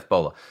better death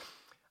bowler.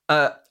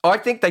 I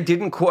think they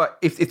didn't quite,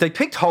 if they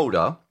picked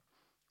Holder,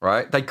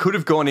 right, they could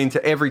have gone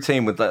into every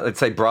team with, let's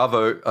say,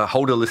 Bravo,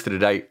 Holder listed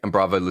at 8 and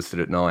Bravo listed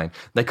at 9.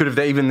 They could have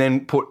even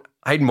then put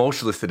Hayden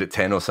Walsh listed at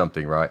 10 or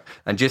something, right?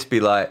 And just be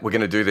like, we're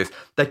going to do this.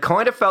 They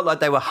kind of felt like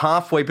they were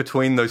halfway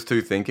between those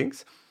two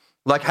thinkings.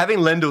 Like having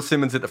Lendl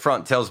Simmons at the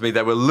front tells me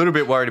they were a little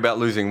bit worried about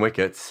losing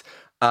wickets.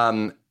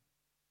 And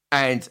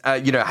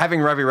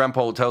having Ravi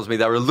Rampal tells me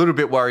they were a little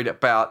bit worried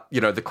about,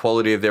 the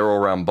quality of their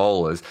all-round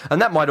bowlers.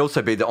 And that might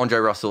also be that Andre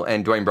Russell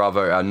and Dwayne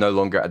Bravo are no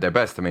longer at their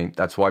best. I mean,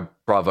 that's why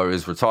Bravo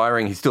is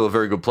retiring. He's still a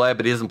very good player,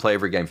 but he doesn't play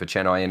every game for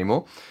Chennai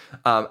anymore.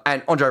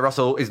 And Andre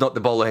Russell is not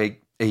the bowler he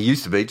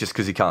used to be just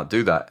because he can't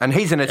do that. And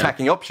he's an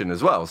attacking option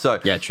as well. So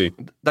yeah, true.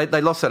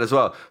 They lost that as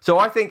well. So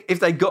I think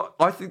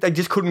I think they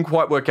just couldn't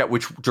quite work out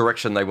which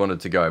direction they wanted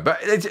to go. But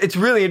it's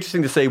really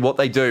interesting to see what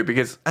they do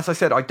because, as I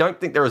said, I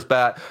don't think they're as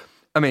bad.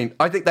 I mean,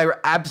 I think they were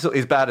absolutely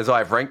as bad as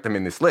I've ranked them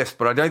in this list,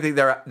 but I don't think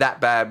they're that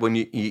bad when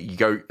you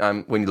go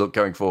when you look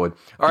going forward.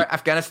 All right,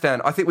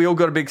 Afghanistan. I think we all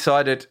got a bit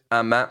excited,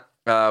 Matt,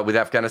 with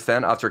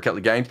Afghanistan after a couple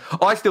of games.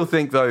 I still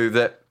think though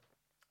that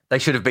they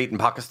should have beaten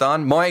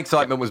Pakistan. My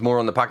excitement was more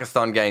on the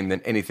Pakistan game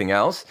than anything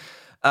else.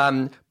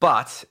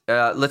 But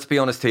let's be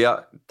honest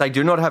here. They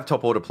do not have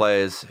top order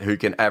players who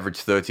can average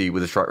 30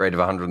 with a strike rate of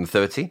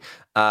 130.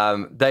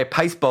 They're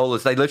pace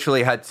bowlers. They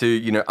literally had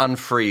to,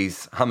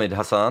 unfreeze Hamid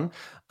Hassan.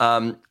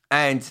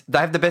 And they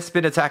have the best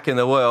spin attack in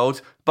the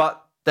world,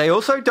 but they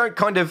also don't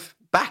kind of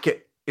back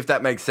it, if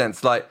that makes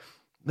sense. Like,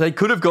 they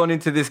could have gone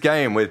into this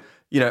game with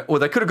or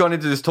they could have gone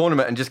into this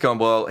tournament and just gone,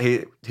 well,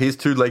 here's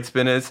 2 leg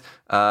spinners,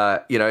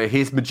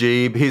 here's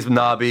Majib, here's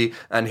Nabi,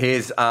 and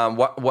here's,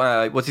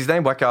 what's his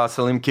name? Waqar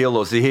Salim Keel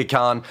or Zahir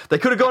Khan. They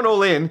could have gone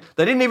all in.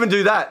 They didn't even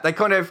do that.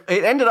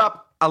 It ended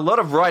up a lot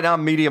of right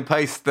arm medium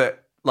pace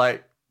that,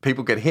 like,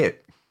 people could hit.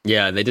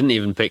 Yeah, they didn't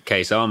even pick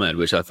Case Ahmed,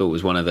 which I thought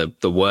was one of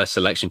the worst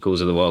selection calls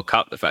of the World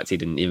Cup. The fact he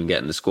didn't even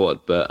get in the squad,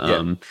 but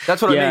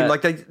that's what I mean.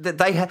 Like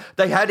they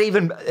had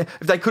even if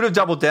they could have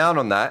doubled down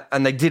on that,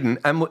 and they didn't.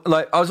 And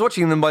like I was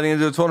watching them by the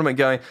end of the tournament,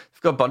 going,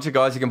 "We've got a bunch of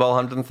guys who can bowl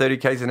 130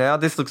 k's an hour.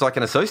 This looks like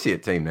an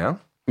associate team now."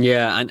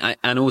 Yeah,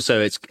 and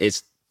also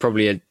it's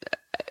probably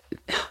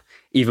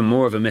even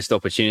more of a missed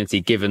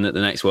opportunity, given that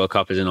the next World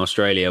Cup is in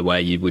Australia,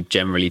 where you would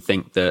generally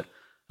think that.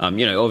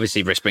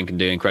 Obviously Brisbane can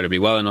do incredibly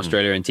well in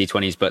Australia in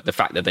T20s, but the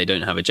fact that they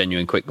don't have a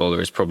genuine quick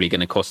bowler is probably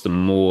going to cost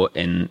them more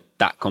in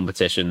that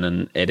competition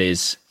than it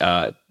is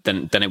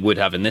than it would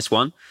have in this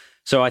one.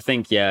 So I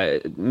think,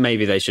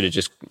 maybe they should have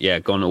just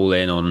gone all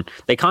in on.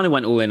 They kind of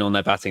went all in on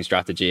their batting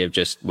strategy of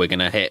just we're going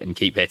to hit and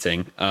keep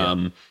hitting,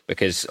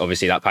 because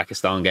obviously that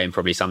Pakistan game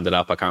probably summed it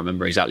up. I can't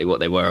remember exactly what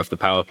they were off the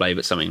power play,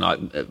 but something like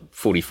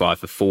 45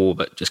 for 4,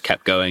 but just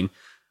kept going.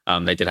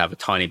 They did have a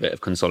tiny bit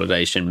of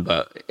consolidation,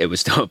 but it was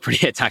still a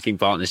pretty attacking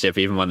partnership,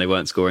 even when they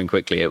weren't scoring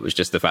quickly. It was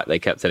just the fact they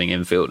kept hitting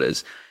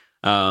infielders.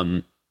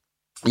 I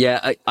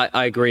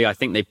agree. I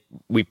think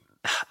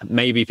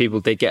maybe people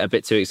did get a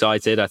bit too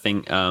excited. I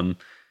think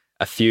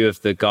a few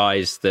of the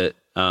guys that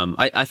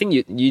I think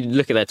you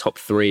look at their top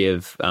 3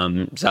 of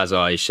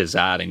Zazai,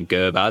 Shahzad, and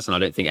Gurbaz, and I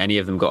don't think any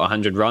of them got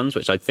 100 runs,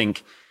 which I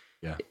think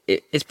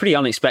it's pretty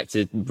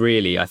unexpected,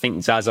 really. I think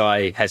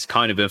Zazai has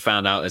kind of been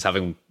found out as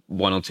having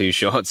 1 or 2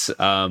 shots.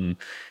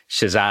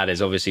 Shahzad is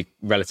obviously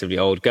relatively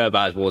old.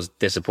 Gurbaz was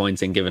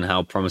disappointing given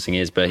how promising he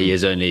is, but he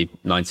is only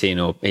 19,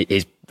 or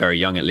he's very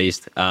young at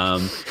least.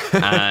 And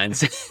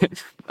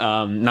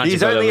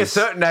he's only a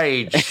certain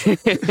age.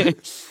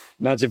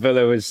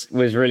 Najibullah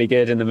was really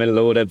good in the middle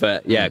order,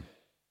 but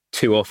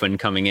too often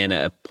coming in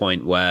at a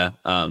point where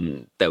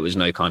there was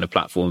no kind of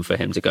platform for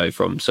him to go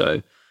from.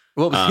 So,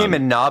 well, it was him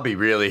and Nabi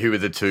really who were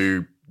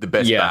the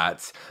best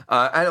bats.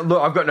 And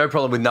look, I've got no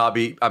problem with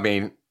Nabi. I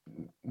mean,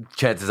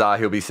 chances are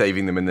he'll be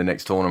saving them in the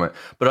next tournament.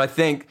 But I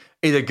think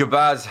either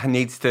Gurbaz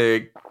needs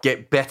to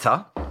get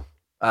better.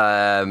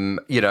 I'm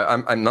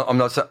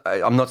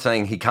not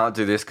saying he can't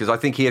do this, because I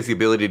think he has the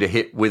ability to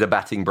hit with a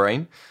batting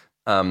brain.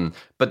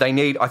 But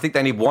I think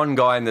they need one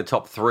guy in the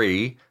top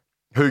 3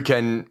 who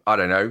can,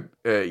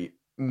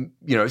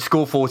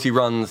 score 40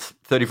 runs,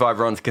 35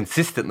 runs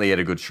consistently at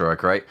a good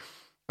strike rate.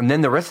 And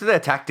then the rest of their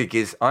tactic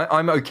is,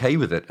 I'm okay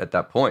with it at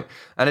that point.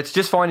 And it's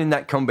just finding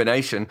that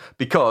combination,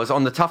 because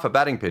on the tougher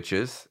batting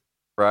pitches,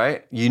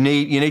 right, you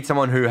need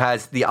someone who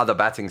has the other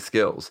batting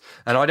skills.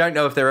 And I don't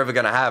know if they're ever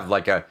going to have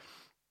like a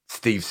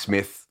Steve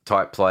Smith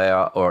type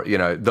player, or,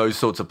 those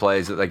sorts of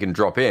players that they can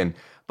drop in.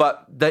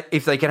 But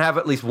if they can have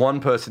at least one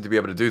person to be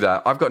able to do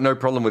that, I've got no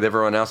problem with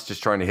everyone else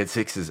just trying to hit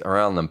sixes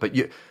around them. But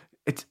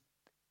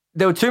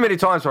there were too many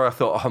times where I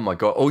thought, oh my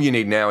God, all you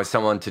need now is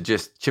someone to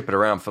just chip it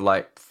around for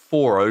like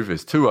 4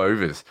 overs, 2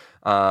 overs.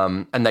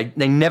 And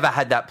they never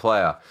had that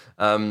player.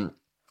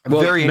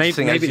 Very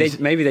interesting.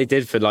 Maybe they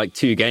did for like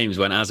 2 games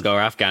when Asghar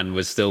Afghan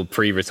was still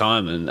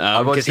pre-retirement.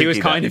 Because he was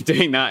kind of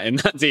doing that in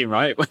that team,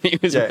 right? When he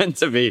was meant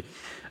to be,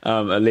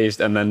 at least,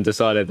 and then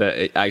decided that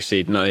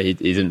he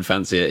didn't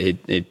fancy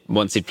it.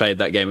 Once he'd played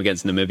that game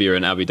against Namibia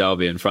and Abu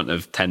Dhabi in front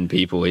of 10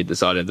 people, he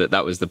decided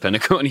that was the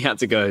pinnacle and he had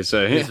to go.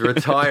 So his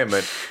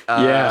retirement.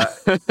 The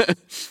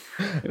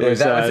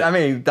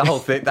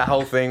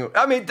whole thing.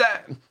 I mean,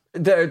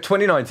 the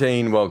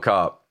 2019 World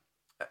Cup,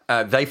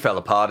 they fell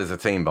apart as a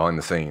team behind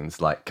the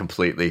scenes, like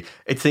completely.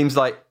 It seems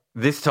like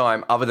this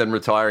time, other than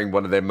retiring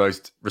one of their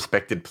most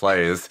respected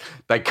players,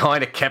 they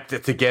kind of kept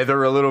it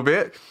together a little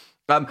bit.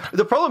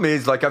 The problem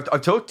is, like,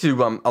 I've talked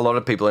to a lot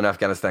of people in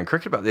Afghanistan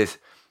cricket about this.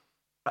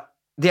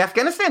 The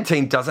Afghanistan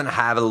team doesn't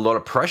have a lot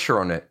of pressure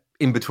on it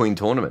in between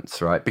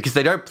tournaments, right? Because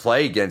they don't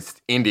play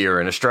against India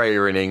and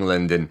Australia and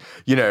England, and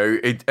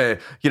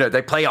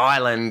they play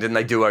Ireland and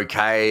they do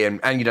okay,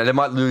 and they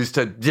might lose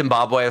to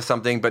Zimbabwe or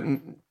something, but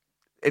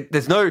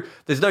there's no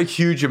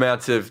huge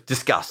amounts of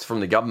disgust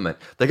from the government.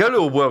 They go to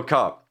a World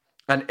Cup,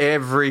 and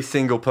every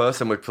single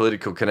person with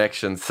political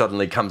connections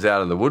suddenly comes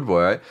out of the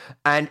woodwork,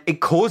 and it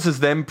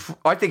causes them.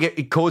 I think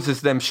it causes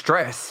them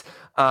stress,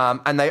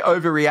 and they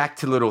overreact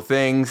to little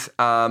things.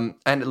 And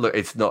look,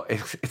 it's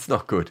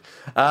not good.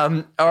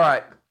 All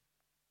right,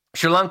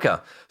 Sri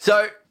Lanka.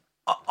 So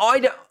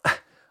I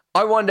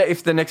wonder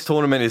if the next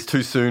tournament is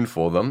too soon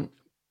for them,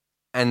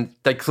 and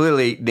they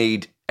clearly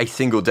need a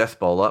single death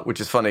bowler,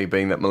 which is funny,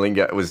 being that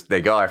Malinga was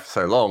their guy for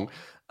so long.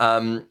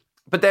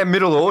 But their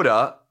middle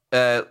order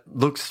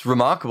looks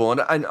remarkable,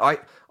 and I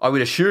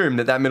would assume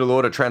that middle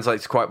order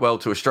translates quite well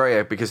to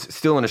Australia, because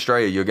still in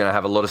Australia you're going to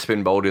have a lot of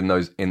spin bowled in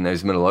those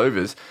middle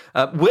overs.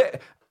 I've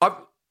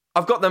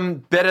got them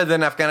better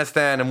than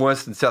Afghanistan and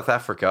worse than South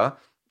Africa.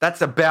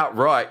 That's about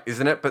right,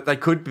 isn't it? But they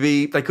could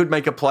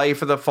make a play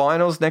for the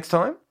finals next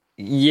time.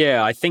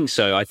 Yeah, I think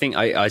so. I think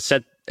I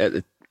said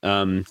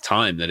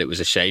time that it was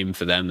a shame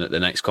for them that the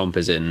next comp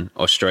is in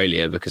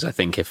Australia, because I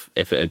think if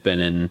it had been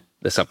in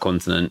the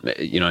subcontinent,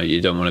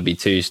 you don't want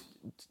to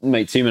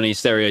make too many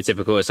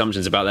stereotypical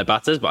assumptions about their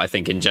batters, but I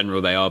think in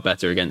general they are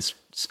better against,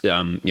 Sri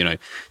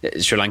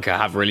Lanka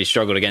have really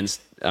struggled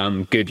against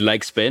good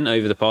leg spin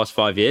over the past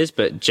 5 years,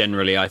 but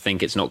generally I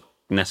think it's not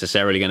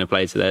necessarily going to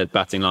play to their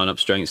batting lineup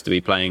strengths to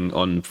be playing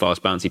on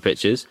fast bouncy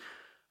pitches.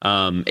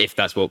 If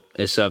that's what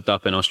is served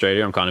up in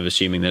Australia, I'm kind of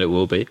assuming that it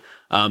will be.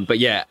 But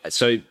yeah,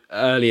 so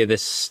earlier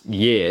this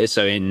year,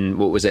 so in,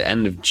 what was it,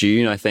 end of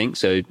June, I think.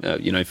 So,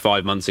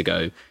 5 months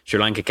ago, Sri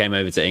Lanka came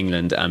over to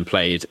England and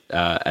played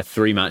a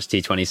 3-match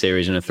T20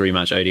 series and a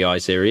 3-match ODI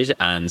series.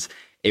 And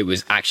it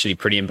was actually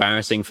pretty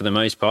embarrassing for the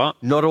most part.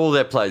 Not all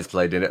their players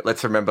played in it.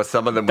 Let's remember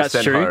some of them were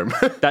sent home.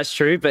 That's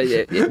true. But,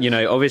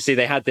 obviously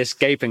they had this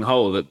gaping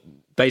hole that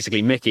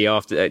basically Mickey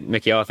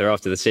Arthur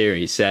after the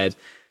series said,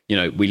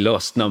 we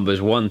lost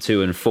numbers 1,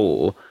 2 and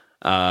 4,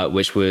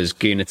 which was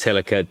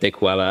Gunatilaka,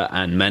 Dickwella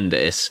and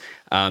Mendes.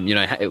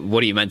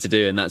 What are you meant to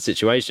do in that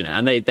situation?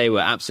 And they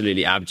were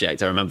absolutely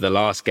abject. I remember the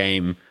last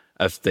game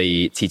of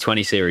the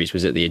T20 series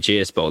was at the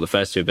Ageas Bowl. The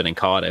first two have been in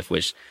Cardiff,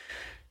 which,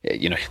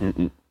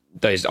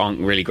 those aren't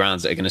really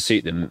grounds that are going to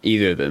suit them,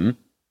 either of them.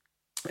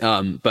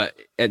 But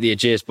at the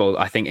Ageas Bowl,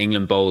 I think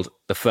England bowled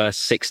the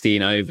first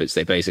 16 overs.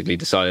 They basically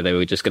decided they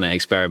were just going to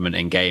experiment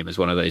in game as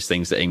one of those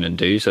things that England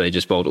do. So they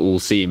just bowled all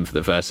seam for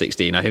the first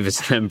 16 overs,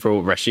 and then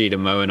brought Rashid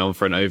and Moeen on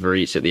for an over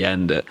each at the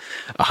end at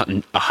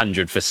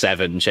 100 for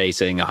 7,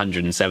 chasing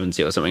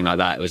 170 or something like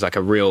that. It was like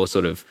a real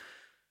sort of,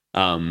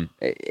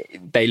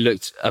 they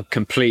looked a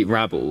complete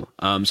rabble.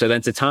 So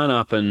then to turn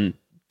up and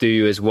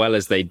do as well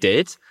as they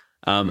did,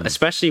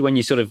 especially when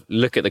you sort of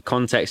look at the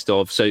context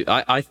of, so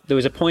there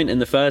was a point in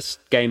the first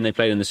game they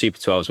played in the Super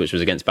 12s, which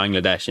was against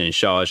Bangladesh in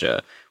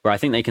Sharjah, where I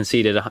think they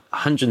conceded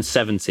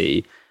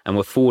 170 and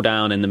were 4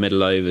 down in the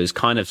middle overs,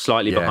 kind of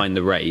slightly behind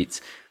the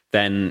rate.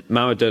 Then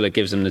Mawadullah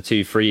gives them the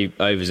 2 free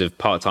overs of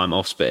part-time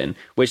off-spin,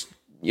 which,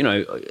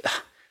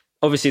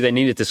 obviously they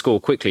needed to score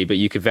quickly, but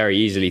you could very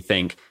easily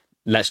think,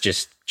 let's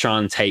just try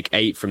and take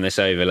 8 from this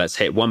over. Let's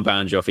hit 1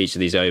 boundary off each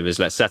of these overs.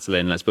 Let's settle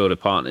in. Let's build a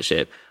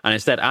partnership. And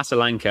instead,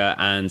 Asalanka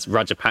and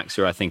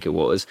Rajapaksa, I think it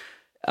was,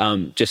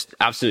 just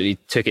absolutely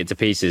took it to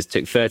pieces,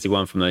 took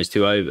 31 from those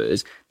 2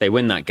 overs. They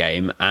win that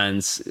game.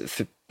 And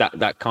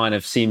that kind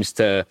of seems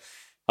to,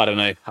 I don't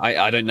know,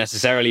 I don't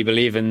necessarily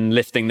believe in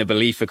lifting the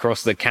belief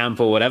across the camp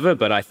or whatever,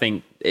 but I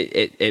think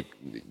it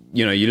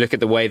you look at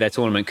the way their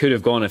tournament could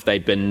have gone if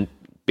they'd been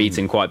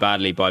beaten quite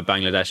badly by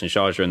Bangladesh and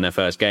Sharjah in their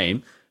first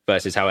game,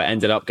 versus how it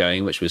ended up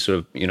going, which was sort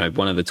of,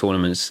 one of the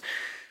tournament's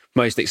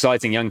most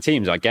exciting young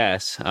teams, I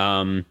guess.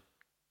 I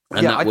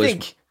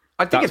think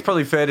it's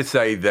probably fair to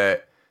say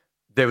that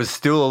there was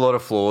still a lot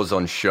of flaws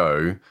on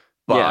show,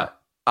 but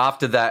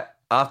after that,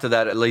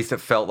 at least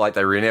it felt like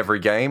they were in every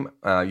game.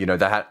 They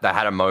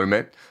had a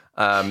moment.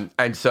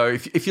 And so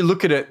if you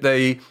look at it,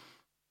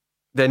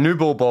 their new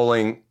ball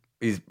bowling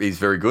is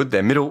very good.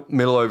 Their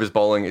middle overs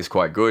bowling is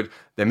quite good.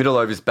 Their middle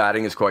overs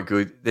batting is quite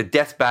good. Their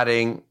death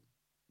batting,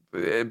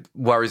 it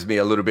worries me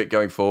a little bit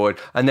going forward.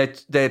 And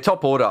their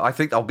top order, I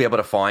think they'll be able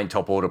to find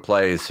top order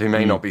players who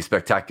may not be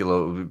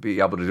spectacular,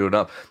 be able to do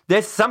enough.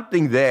 There's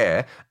something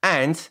there,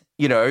 and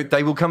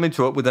they will come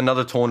into it with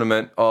another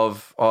tournament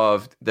of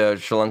the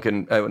Sri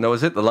Lankan.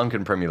 The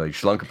Lankan Premier League?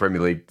 Sri Lanka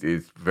Premier League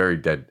is very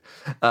dead.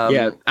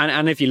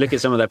 And if you look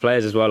at some of their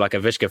players as well, like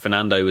Avishka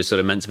Fernando was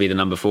sort of meant to be the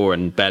number 4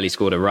 and barely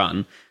scored a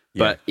run,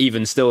 but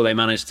even still, they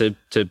managed to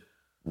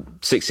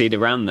succeed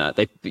around that.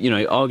 They,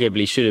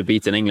 arguably should have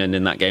beaten England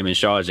in that game in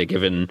Sharjah,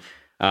 given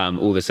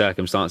all the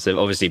circumstances.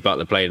 Obviously,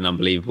 Butler played an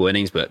unbelievable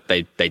innings, but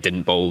they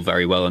didn't bowl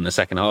very well in the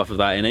second half of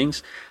that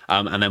innings.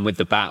 And then with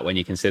the bat, when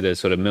you consider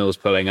sort of Mills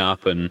pulling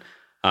up and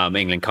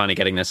England kind of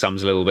getting their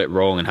sums a little bit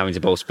wrong and having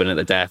to bowl spin at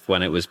the death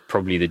when it was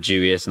probably the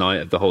dewiest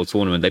night of the whole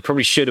tournament, they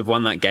probably should have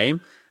won that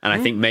game. And I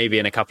think maybe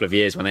in a couple of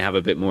years, when they have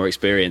a bit more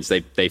experience,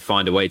 they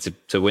find a way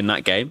to win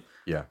that game.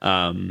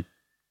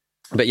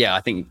 But yeah,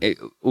 I think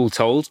all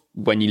told,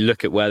 when you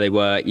look at where they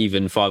were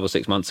even 5 or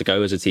 6 months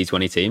ago as a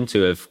T20 team,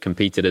 to have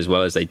competed as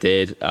well as they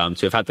did, to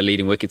have had the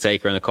leading wicket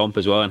taker in the comp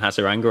as well, and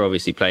Hasaranga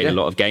obviously played a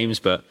lot of games,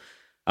 but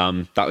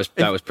that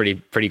was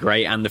pretty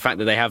great. And the fact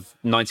that they have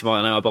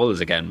 90-mile-an-hour bowlers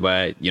again,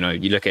 where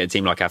you look at a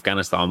team like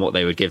Afghanistan, what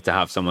they would give to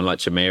have someone like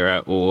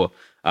Shamira or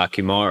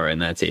Kumara in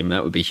their team,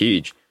 that would be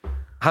huge.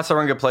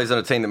 Hasaranga plays on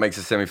a team that makes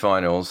the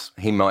semi-finals.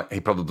 He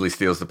probably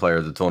steals the Player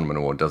of the Tournament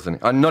award,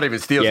 doesn't he? Not even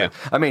steals it.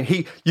 I mean,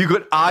 you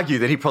could argue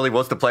that he probably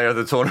was the Player of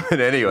the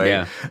Tournament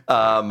anyway.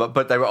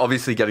 But they were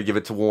obviously going to give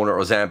it to Warner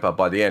or Zampa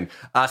by the end.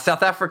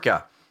 South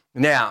Africa.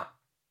 Now,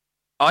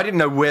 I didn't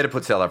know where to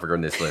put South Africa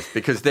on this list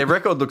because their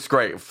record looks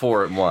great,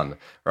 4-1,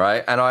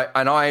 right? And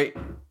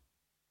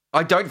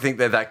I don't think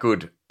they're that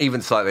good,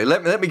 even slightly.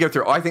 Let me go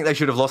through. I think they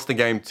should have lost the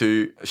game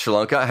to Sri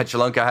Lanka. Had Sri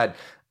Lanka had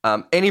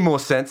any more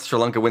sense, Sri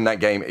Lanka win that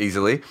game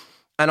easily.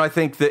 And I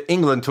think that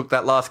England took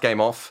that last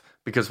game off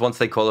because once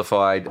they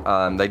qualified,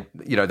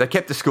 they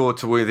kept the score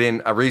to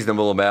within a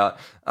reasonable amount,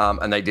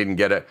 and they didn't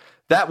get it.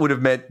 That would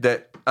have meant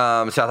that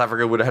South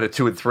Africa would have had a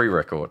 2-3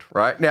 record,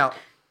 right? Now,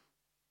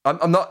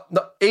 I'm not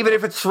even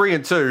if it's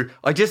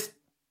 3-2.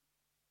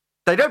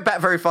 They don't bat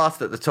very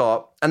fast at the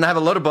top, and they have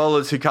a lot of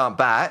bowlers who can't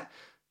bat.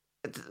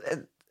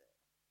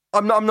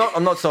 I'm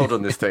not sold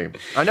on this team.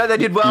 I know they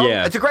did well.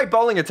 Yeah. It's a great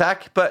bowling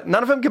attack, but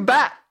none of them can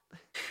bat.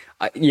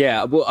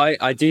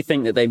 I do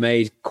think that they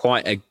made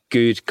quite a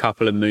good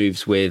couple of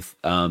moves with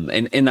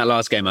in that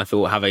last game. I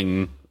thought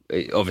having,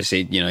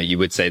 obviously, you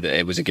would say that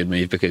it was a good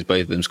move because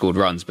both of them scored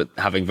runs, but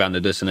having Van der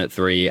Dussen at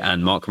 3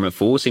 and Markram at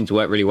 4 seemed to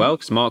work really well,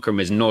 because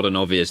Markram is not an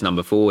obvious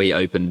number 4. He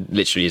opened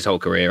literally his whole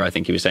career, I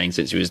think he was saying,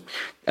 since he was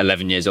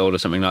 11 years old or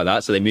something like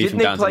that. So they moved him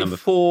down to number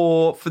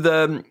 4 for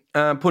the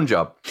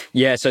Punjab.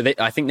 Yeah, so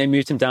I think they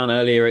moved him down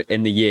earlier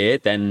in the year.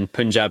 Then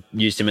Punjab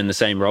used him in the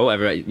same role.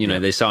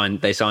 They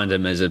signed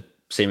him as a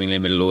seemingly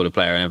middle order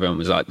player, and everyone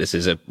was like, this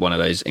is one of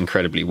those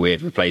incredibly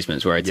weird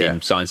replacements where a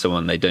team signs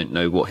someone, they don't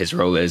know what his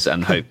role is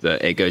and hope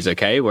that it goes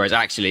okay. Whereas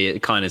actually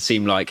it kind of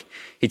seemed like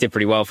he did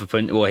pretty well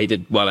he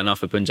did well enough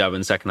for Punjab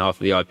in the second half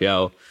of the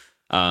IPL.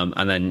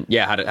 And then,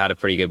 had a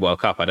pretty good World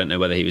Cup. I don't know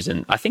whether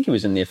I think he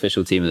was in the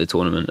official team of the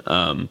tournament.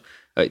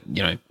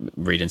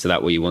 Read into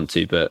that what you want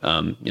to, but,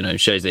 it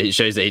shows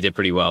that he did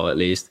pretty well at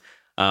least.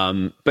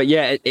 But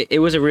yeah,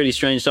 it was a really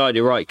strange side.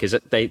 You're right, because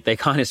they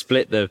kind of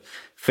split the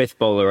fifth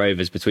bowler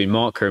overs between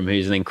Markram,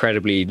 who's an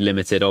incredibly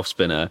limited off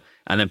spinner,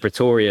 and then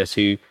Pretorius,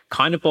 who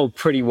kind of bowled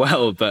pretty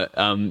well, but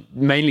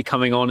mainly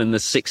coming on in the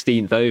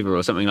 16th over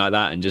or something like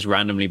that, and just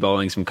randomly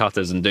bowling some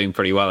cutters and doing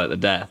pretty well at the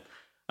death.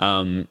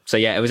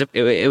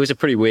 It was a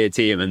pretty weird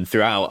team, and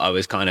throughout I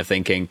was kind of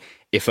thinking,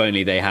 if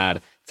only they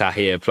had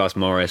Tahir plus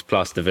Morris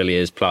plus De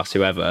Villiers plus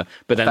whoever,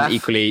 but then Faf.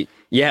 Equally.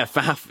 Yeah,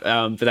 Faf.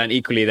 But then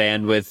equally they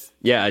end with,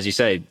 as you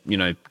say,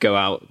 go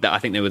out. I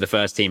think they were the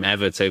first team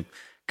ever to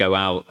go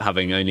out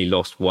having only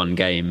lost one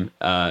game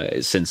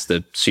since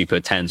the Super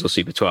 10s or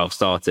Super 12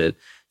 started.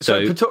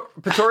 So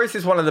Pretorius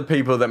is one of the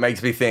people that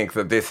makes me think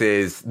that this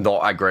is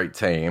not a great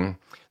team.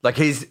 Like,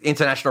 his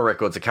international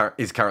records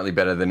is currently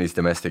better than his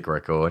domestic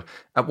record.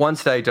 At one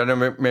stage, I don't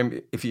remember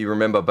if you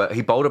remember, but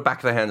he bowled a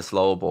back-of-the-hand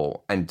slower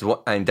ball, and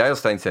Dale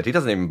Steyn said he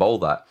doesn't even bowl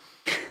that.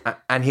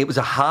 And he was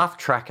a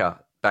half-tracker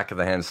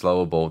back-of-the-hand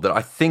slower ball that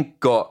I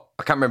think I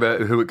can't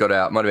remember who it got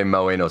out, it might have been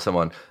Moeen or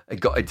someone,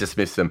 it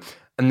dismissed them.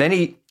 And then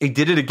he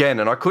did it again,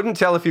 and I couldn't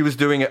tell if he was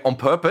doing it on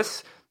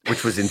purpose,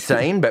 which was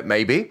insane, but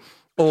maybe,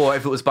 or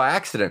if it was by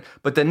accident.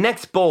 But the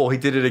next ball, he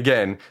did it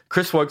again.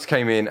 Chris Wokes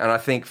came in and I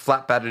think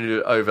flat batted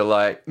it over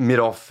like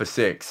mid-off for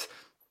 6.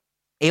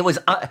 It was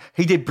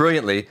he did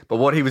brilliantly, but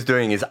what he was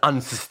doing is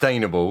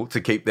unsustainable to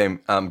keep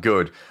them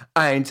good.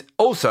 And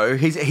also,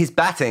 his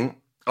batting,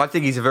 I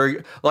think he's a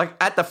very, like,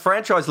 at the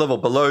franchise level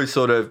below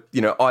sort of,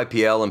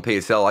 IPL and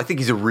PSL, I think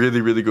he's a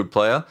really, really good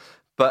player.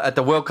 But at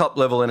the World Cup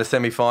level in a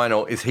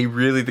semi-final, is he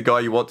really the guy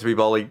you want to be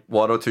bowling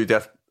 1 or 2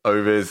 death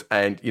overs?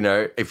 And,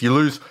 if you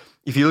lose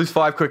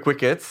 5 quick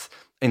wickets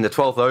in the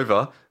 12th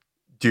over,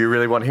 do you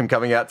really want him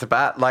coming out to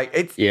bat? Like,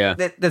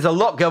 there's a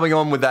lot going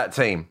on with that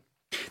team.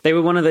 They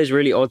were one of those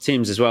really odd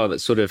teams as well that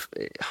sort of,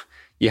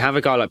 you have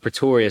a guy like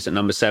Pretorius at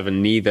number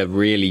 7, neither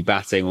really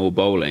batting or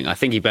bowling. I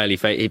think he barely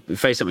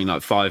faced something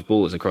like 5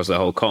 balls across the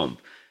whole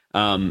comp.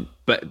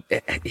 But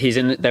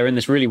they're in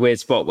this really weird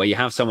spot where you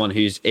have someone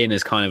who's in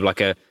as kind of like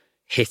a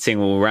hitting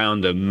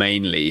all-rounder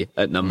mainly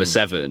at number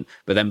 7.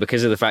 But then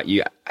because of the fact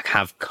you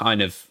have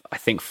kind of, I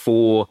think,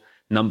 4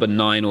 number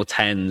 9 or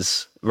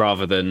 10s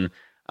rather than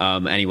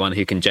anyone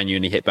who can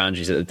genuinely hit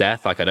boundaries at the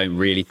death. Like, I don't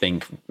really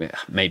think,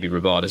 maybe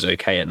Rabada's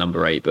okay at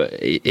number 8, but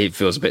it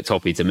feels a bit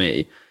toppy to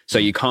me. So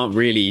you can't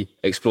really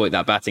exploit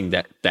that batting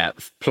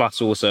depth.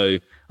 Plus also,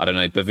 I don't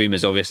know,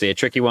 Bavuma's obviously a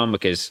tricky one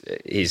because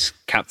he's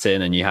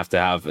captain and you have to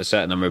have a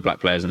certain number of black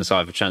players in the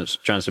side for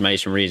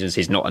transformation reasons.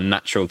 He's not a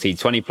natural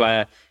T20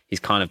 player. He's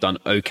kind of done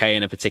okay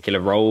in a particular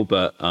role,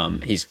 but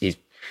he's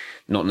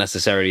not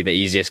necessarily the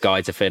easiest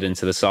guy to fit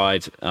into the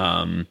side.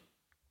 I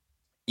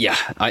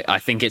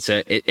think it's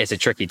a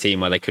tricky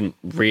team where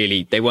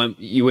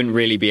you wouldn't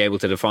really be able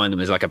to define them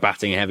as like a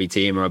batting heavy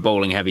team or a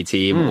bowling heavy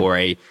team or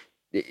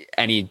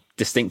any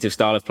distinctive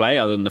style of play,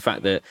 other than the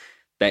fact that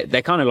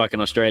they're kind of like in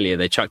Australia.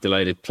 They chucked a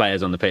load of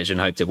players on the pitch and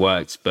hoped it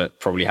worked, but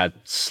probably had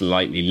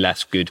slightly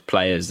less good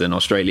players than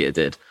Australia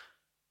did.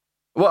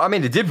 Well, I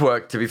mean, it did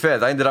work, to be fair.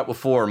 They ended up with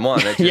 4 and 1.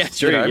 Just,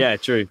 true.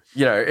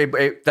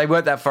 They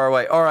weren't that far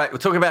away. All right, we're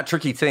talking about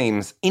tricky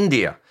teams.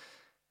 India.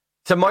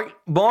 So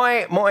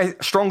my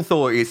strong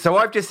thought is, so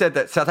I've just said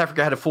that South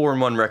Africa had a 4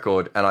 and 1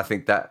 record, and I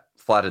think that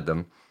flattered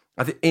them.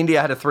 I think India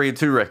had a 3 and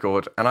 2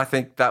 record, and I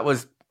think that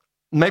was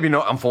maybe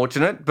not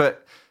unfortunate,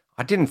 but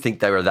I didn't think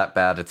they were that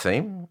bad a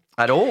team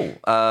at all.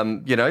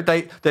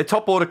 Their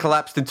top order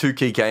collapsed in 2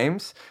 key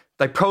games.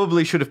 They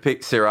probably should have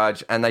picked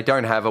Siraj, and they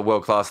don't have a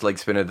world-class leg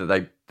spinner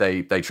that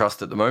they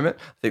trust at the moment.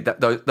 I think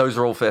that those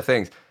are all fair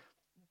things.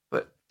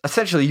 But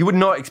essentially, you would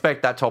not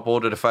expect that top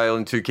order to fail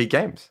in 2 key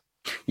games.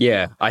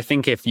 Yeah, I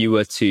think if you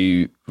were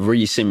to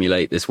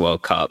re-simulate this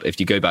World Cup, if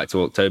you go back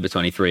to October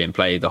 23 and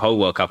play the whole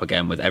World Cup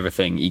again with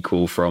everything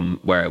equal from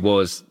where it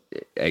was,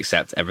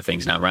 except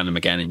everything's now random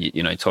again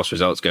and, toss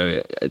results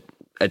go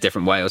a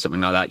different way or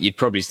something like that, you'd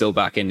probably still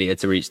back India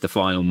to reach the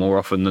final more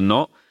often than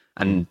not.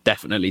 and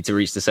definitely to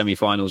reach the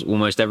semi-finals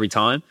almost every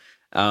time.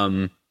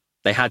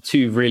 They had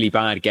 2 really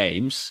bad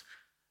games,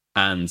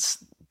 and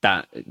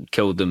that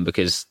killed them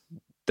because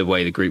the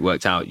way the group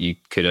worked out, you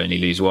could only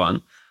lose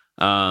one.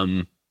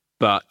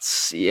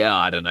 But yeah,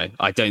 I don't know.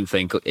 I don't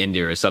think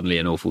India is suddenly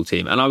an awful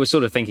team. And I was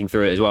sort of thinking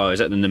through it as well. I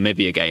was at the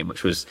Namibia game,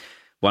 which was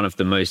one of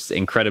the most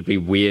incredibly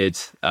weird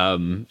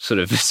sort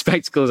of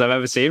spectacles I've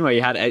ever seen, where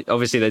you had,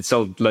 obviously they'd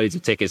sold loads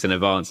of tickets in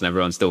advance and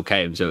everyone still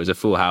came. So it was a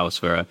full house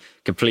for a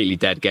completely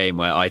dead game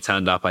where I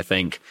turned up, I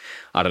think,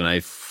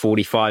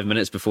 45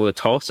 minutes before the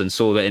toss and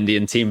saw the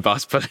Indian team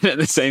bus pulling at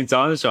the same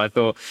time. So I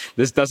thought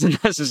this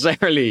doesn't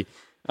necessarily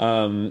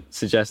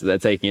suggest that they're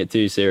taking it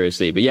too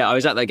seriously. But yeah, I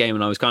was at that game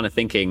and I was kind of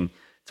thinking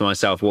to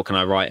myself, what can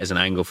I write as an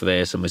angle for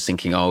this? And was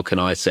thinking, can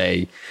I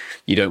say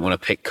you don't want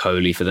to pick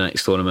Kohli for the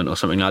next tournament or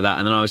something like that?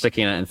 And then I was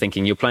looking at it and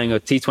thinking, you're playing a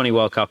T20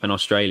 World Cup in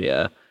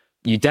Australia.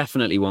 You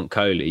definitely want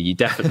Kohli.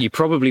 You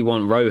probably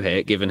want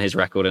Rohit, given his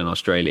record in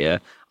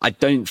Australia. I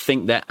don't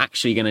think they're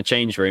actually going to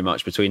change very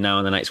much between now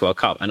and the next World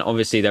Cup. And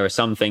obviously there are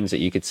some things that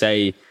you could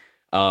say,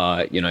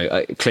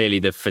 clearly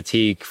the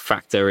fatigue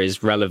factor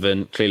is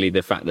relevant. Clearly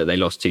the fact that they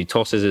lost 2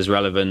 tosses is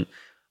relevant.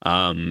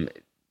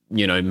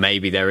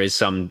 Maybe there is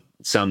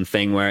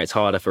something where it's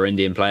harder for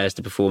Indian players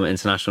to perform at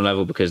international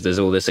level because there's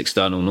all this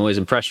external noise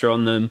and pressure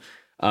on them.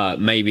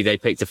 Maybe they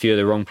picked a few of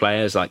the wrong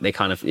players. I didn't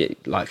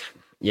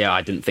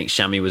think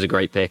Shami was a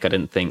great pick. I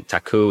didn't think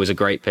Thakur was a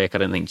great pick. I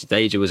didn't think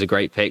Jadeja was a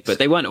great pick. But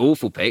they weren't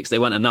awful picks. They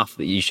weren't enough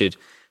that you should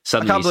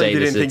suddenly say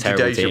this is a terrible team. I can't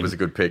believe you didn't think Jadeja was a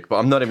good pick, but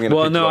I'm not even going to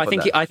pick you up on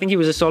that. I think he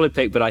was a solid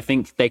pick, but I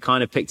think they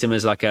kind of picked him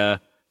as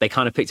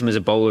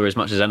a bowler as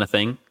much as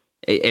anything.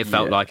 It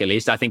felt like, at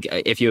least. I think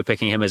if you were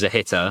picking him as a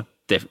hitter,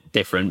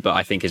 different, but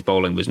I think his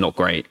bowling was not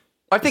great.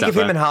 I think if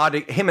him and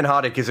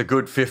Hardik is a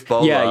good 5th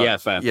bowler. Yeah,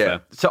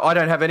 fair. So I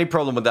don't have any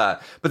problem with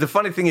that. But the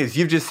funny thing is,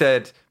 you've just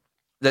said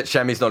that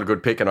Shami's not a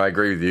good pick, and I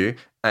agree with you.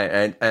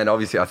 And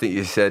obviously, I think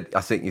you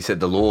said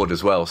the Lord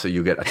as well, so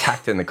you get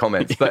attacked in the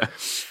comments.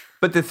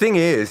 But the thing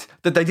is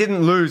that they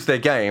didn't lose their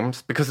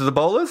games because of the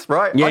bowlers,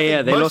 right?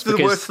 Yeah, they most of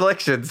the worst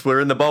selections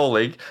were in the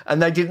bowling,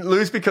 and they didn't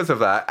lose because of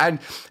that. And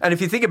if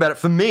you think about it,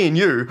 for me and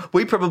you,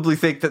 we probably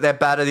think that their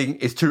batting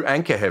is too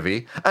anchor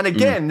heavy. And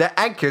again, their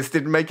anchors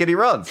didn't make any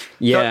runs.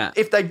 Yeah.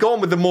 So if they'd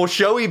gone with the more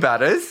showy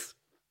batters,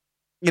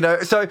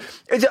 so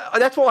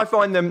that's why I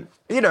find them,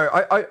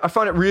 I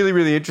find it really,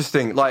 really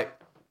interesting.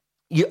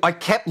 I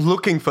kept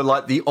looking for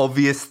the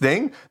obvious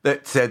thing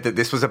that said that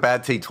this was a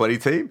bad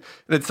T20 team.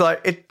 And it's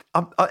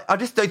I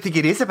just don't think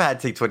it is a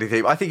bad T20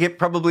 team. I think it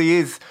probably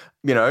is,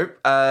 in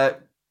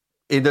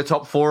the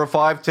top 4 or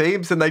 5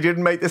 teams, and they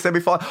didn't make the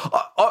semi-final.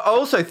 I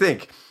also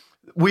think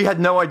we had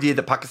no idea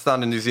that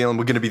Pakistan and New Zealand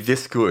were going to be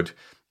this good.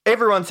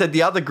 Everyone said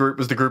the other group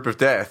was the group of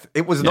death.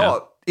 It was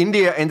not.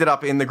 India ended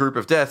up in the group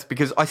of death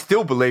because I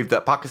still believe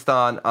that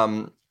Pakistan,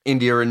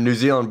 India and New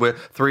Zealand were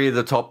 3 of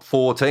the top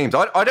 4 teams.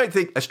 I don't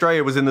think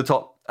Australia was in the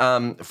top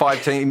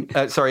 5 team.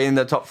 In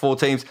the top 4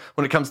 teams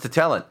when it comes to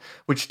talent,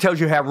 which tells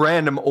you how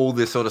random all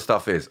this sort of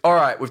stuff is. All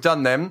right, we've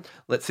done them.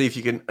 Let's see if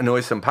you can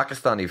annoy some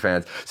Pakistani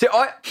fans. See,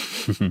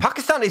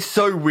 Pakistan is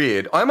so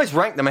weird. I almost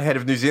ranked them ahead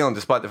of New Zealand,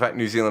 despite the fact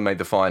New Zealand made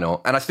the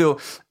final, and I still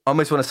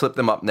almost want to slip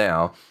them up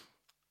now.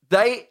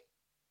 They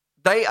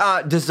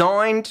are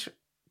designed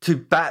to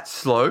bat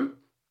slow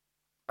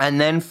and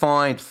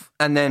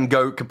then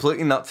go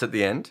completely nuts at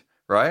the end,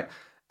 right?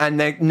 And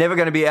they're never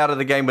going to be out of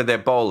the game with their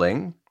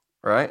bowling,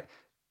 right?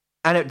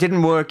 And it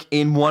didn't work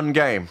in one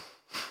game.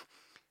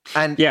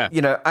 And,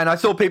 and I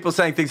saw people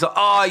saying things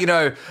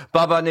like,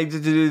 Baba needed to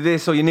do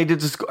this or you needed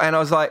to score. And I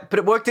was like, but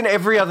it worked in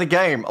every other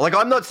game.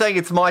 I'm not saying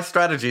it's my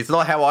strategy. It's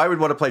not how I would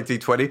want to play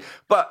T20,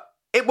 but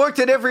it worked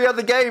in every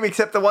other game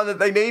except the one that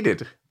they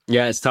needed.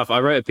 Yeah, it's tough.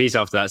 I wrote a piece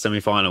after that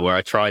semi-final where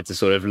I tried to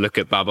sort of look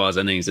at Babar's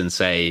innings and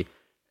say,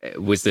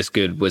 was this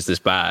good? Was this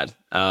bad?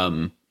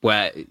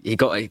 Where he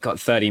got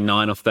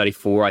 39 off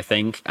 34, I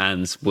think,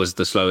 and was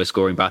the slowest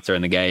scoring batter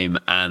in the game.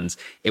 And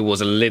it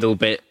was a little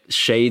bit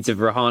shades of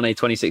Rahane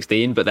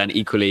 2016, but then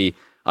equally,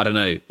 I don't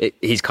know,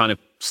 he's kind of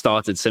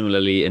started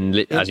similarly in,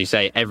 as you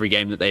say, every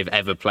game that they've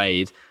ever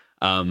played.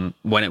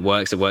 When it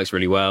works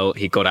really well.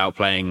 He got out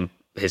playing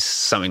his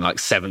something like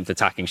 7th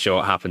attacking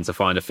shot, happened to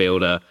find a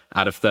fielder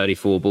out of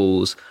 34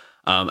 balls.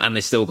 And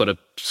they still got a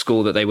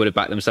score that they would have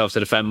backed themselves to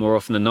defend more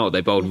often than not.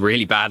 They bowled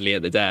really badly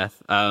at the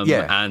death.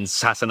 And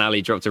Hassan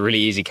Ali dropped a really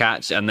easy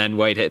catch, and then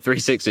Wade hit 3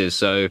 sixes.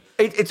 So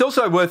it's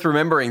also worth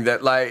remembering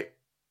that,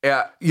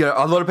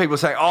 a lot of people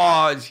say,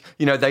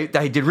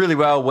 they did really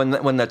well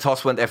when the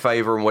toss went their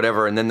favour and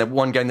whatever, and then the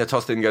one game the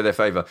toss didn't go their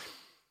favour.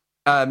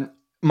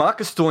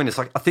 Marcus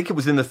Stoinis, I think it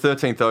was in the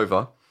 13th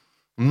over,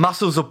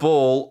 muscles a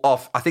ball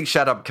off, I think,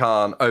 Shadab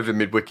Khan over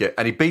mid-wicket,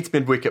 and he beats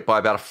mid-wicket by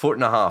about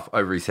 1.5 feet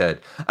over his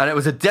head. And it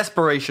was a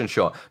desperation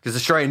shot because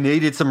Australia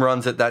needed some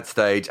runs at that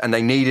stage, and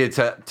they needed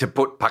to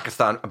put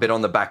Pakistan a bit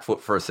on the back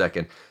foot for a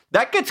second.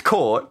 That gets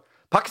caught,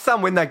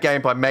 Pakistan win that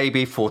game by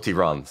maybe 40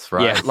 runs,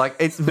 right? Yeah. Like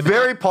it's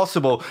very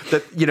possible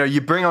that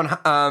you bring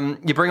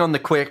on the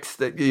quicks,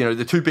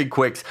 the two big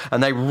quicks,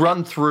 and they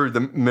run through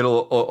the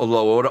middle or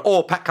low order.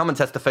 Or Pat Cummins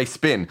has to face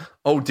spin.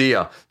 Oh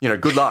dear,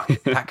 good luck.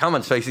 Pat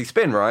Cummins facing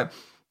spin, right?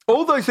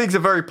 All those things are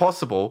very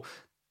possible.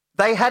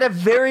 They had a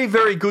very,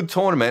 very good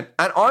tournament,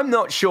 and I'm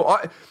not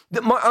sure.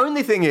 My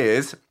only thing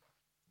is,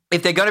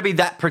 if they're going to be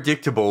that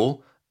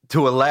predictable,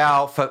 to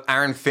allow for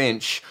Aaron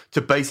Finch to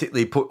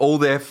basically put all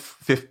their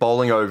fifth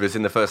bowling overs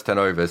in the first 10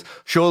 overs,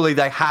 surely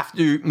they have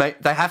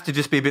to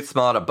just be a bit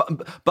smarter.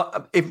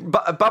 But if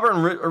Bubba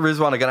and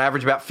Rizwan are going to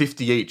average about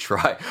 50 each,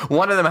 right?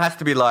 One of them has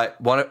to be like,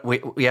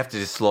 we have to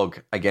just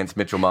slog against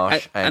Mitchell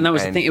Marsh. And that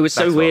was the thing. It was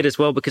so weird as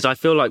well, because I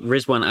feel like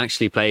Rizwan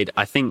actually played,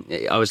 I think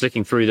I was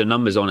looking through the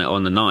numbers on it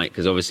on the night,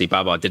 because obviously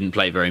Baba didn't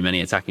play very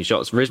many attacking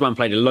shots. Rizwan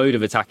played a load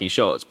of attacking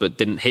shots, but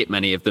didn't hit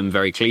many of them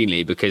very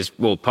cleanly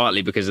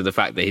partly because of the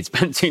fact that he'd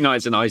spent 2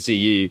 nights in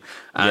ICU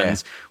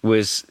and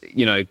was,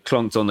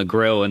 clonked on the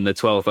grill in the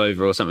 12th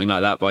over or something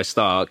like that by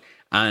Stark.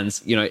 And,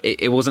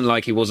 it wasn't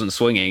like he wasn't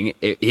swinging.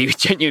 He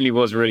genuinely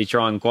was really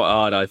trying quite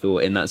hard, I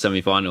thought, in that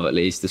semi-final at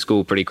least, to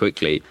score pretty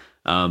quickly.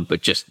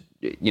 But just,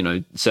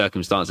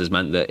 circumstances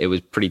meant that it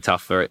was pretty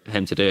tough for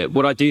him to do it.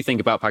 What I do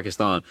think about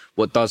Pakistan,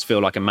 what does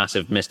feel like a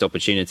massive missed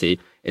opportunity,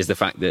 is the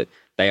fact that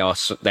they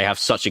have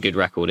such a good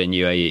record in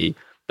UAE.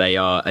 They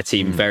are a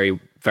team very,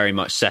 very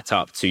much set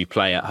up to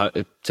play at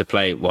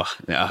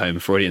home,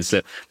 Freudian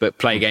slip, but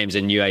play games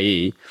in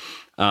UAE.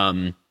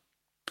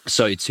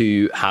 So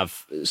to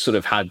have sort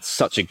of had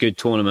such a good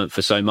tournament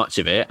for so much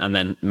of it and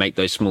then make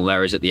those small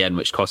errors at the end,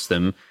 which cost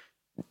them,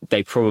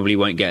 they probably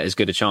won't get as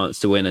good a chance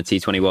to win a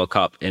T20 World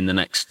Cup in the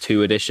next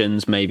 2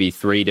 editions, maybe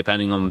 3,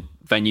 depending on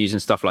venues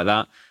and stuff like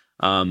that.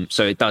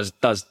 So it does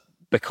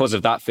because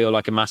of that feel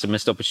like a massive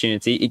missed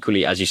opportunity.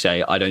 Equally, as you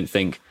say, I don't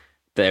think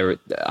the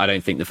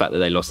fact that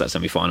they lost that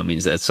semi-final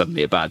means they're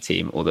suddenly a bad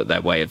team or that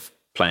their way of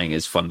playing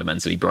is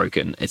fundamentally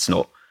broken. It's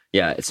not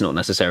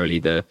necessarily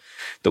the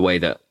way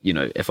that,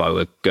 if I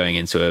were going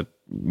into a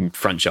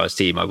franchise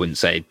team, I wouldn't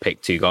say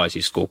pick 2 guys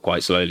who score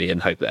quite slowly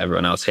and hope that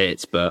everyone else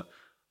hits. But,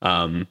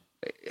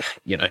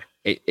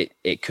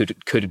 it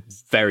could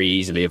very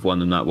easily have won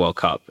them that World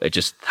Cup. It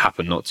just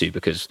happened not to,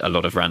 because a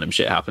lot of random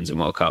shit happens in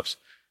World Cups.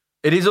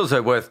 It is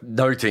also worth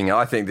noting,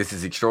 I think this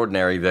is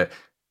extraordinary, that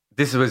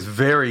this was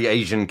very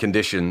Asian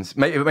conditions.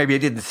 Maybe it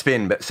didn't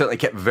spin, but certainly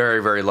kept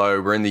very, very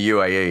low. We're in the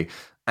UAE.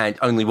 And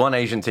only one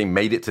Asian team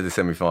made it to the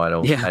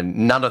semi-finals, and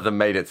none of them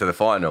made it to the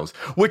finals,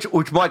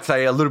 which might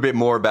say a little bit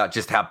more about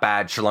just how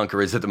bad Sri Lanka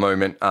is at the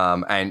moment,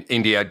 and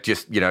India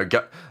just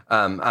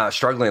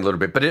struggling a little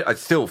bit. But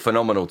it's still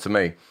phenomenal to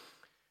me.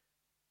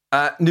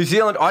 New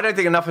Zealand, I don't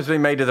think enough has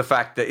been made of the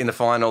fact that in the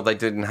final they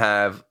didn't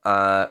have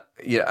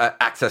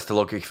access to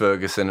Lockie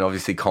Ferguson, and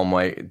obviously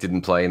Conway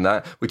didn't play in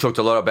that. We talked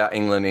a lot about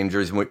England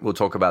injuries, and we'll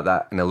talk about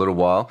that in a little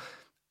while.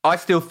 I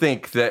still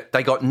think that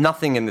they got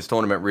nothing in this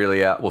tournament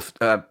really out. Well,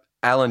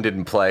 Allen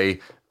didn't play.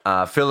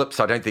 Phillips,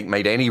 I don't think,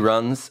 made any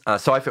runs.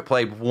 Seifert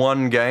played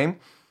 1 game.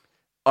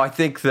 I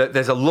think that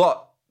there's a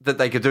lot that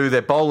they could do.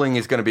 Their bowling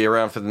is going to be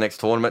around for the next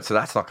tournament, so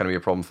that's not going to be a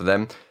problem for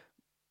them.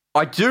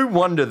 I do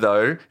wonder,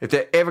 though, if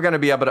they're ever going to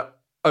be able to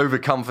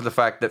overcome for the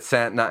fact that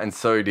Santner and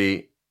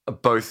Sodhi are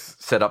both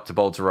set up to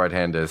bowl to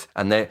right-handers.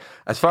 And they,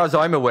 as far as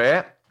I'm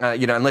aware,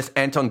 unless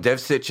Anton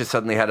Devcic has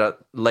suddenly had a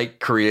late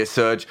career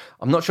surge,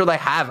 I'm not sure they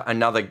have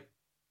another,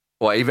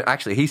 or even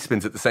actually he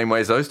spins it the same way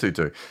as those two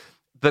do.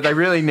 But they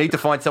really need to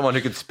find someone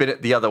who can spin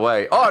it the other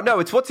way. Oh no,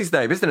 it's what's his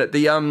name, isn't it?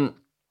 The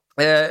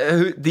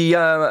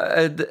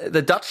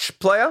Dutch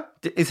player.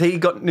 Is he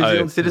got New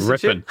Zealand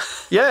citizenship? Rippin.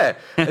 Yeah,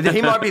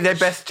 he might be their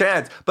best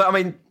chance. But I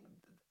mean,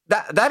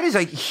 that is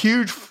a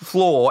huge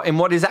flaw in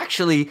what is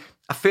actually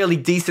a fairly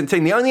decent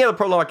team. The only other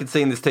problem I can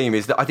see in this team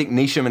is that I think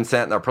Neesham and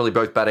Santner are probably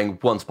both batting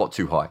 1 spot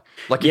too high.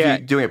 Like if you're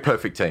doing a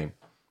perfect team.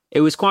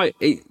 It was quite.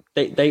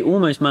 They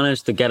almost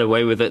managed to get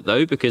away with it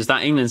though, because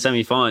that England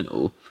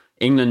semi-final.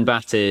 England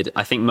batted,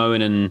 I think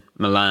Moen and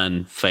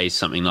Milan faced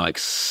something like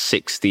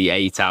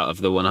 68 out of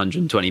the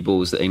 120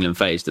 balls that England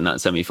faced in that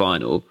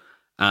semi-final.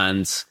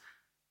 And,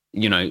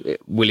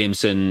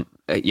 Williamson,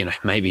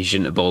 maybe he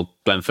shouldn't have bowled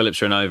Glenn Phillips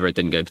for an over. It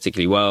didn't go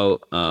particularly well.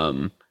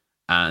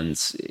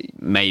 And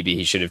maybe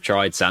he should have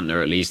tried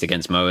Santner at least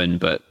against Moen.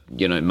 But,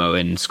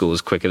 Moen scores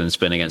quicker than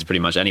spin against pretty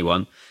much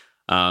anyone.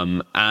 I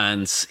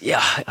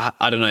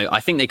don't know. I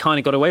think they kind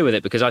of got away with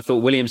it because I thought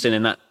Williamson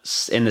in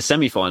the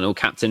semi-final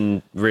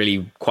captained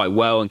really quite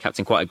well and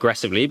captained quite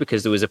aggressively,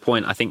 because there was a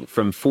point, I think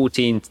from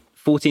 14th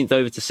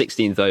over to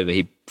 16th over,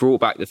 he brought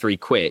back the 3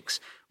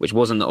 quicks, which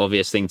wasn't the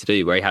obvious thing to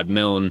do, where he had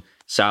Milne,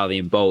 Southey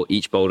and Bolt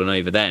each bowled an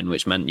over then,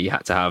 which meant you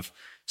had to have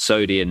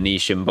Sodhi and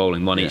Neesham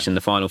bowling 1 each in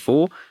the final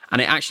 4.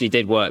 And it actually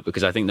did work,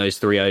 because I think those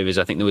 3 overs,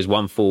 I think there was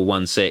 1-4,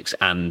 1-6,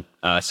 and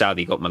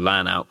Southey got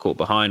Milan out caught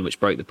behind, which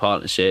broke the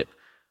partnership.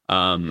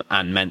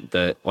 And meant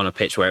that on a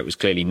pitch where it was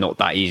clearly not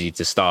that easy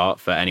to start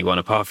for anyone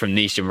apart from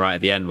Neesham right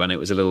at the end when it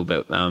was a little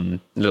bit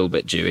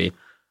dewy.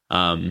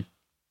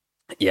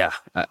 Yeah,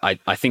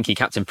 I think he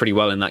captained pretty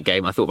well in that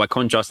game. I thought by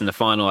contrast in the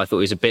final, I thought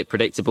he was a bit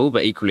predictable,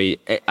 but equally,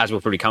 as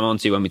we'll probably come on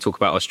to when we talk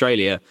about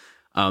Australia,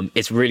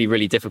 it's really,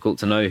 really difficult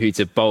to know who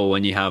to bowl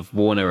when you have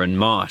Warner and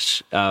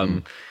Marsh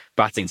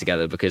batting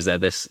together, because they're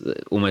this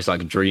almost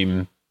like a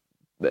dream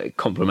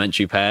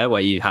complementary pair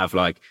where you have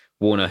like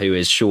Warner, who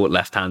is short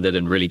left-handed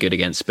and really good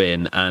against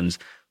spin, and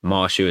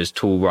Marsh, who is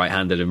tall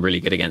right-handed and really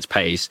good against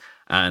pace.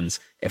 And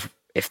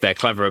if they're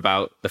clever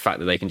about the fact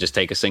that they can just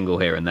take a single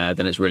here and there,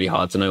 then it's really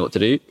hard to know what to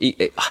do.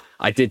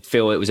 I did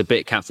feel it was a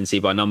bit captaincy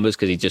by numbers,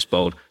 because he just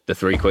bowled the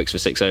 3 quicks for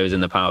 6 overs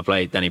in the power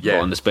play. Then he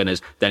brought on the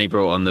spinners. Then he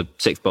brought on the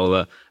 6th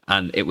bowler.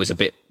 And it was a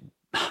bit,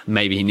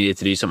 maybe he needed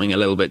to do something a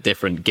little bit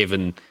different,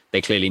 given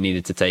they clearly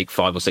needed to take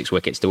 5 or 6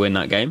 wickets to win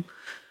that game.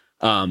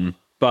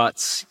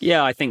 But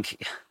yeah, I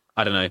think,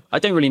 I don't know. I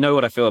don't really know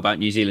what I feel about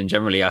New Zealand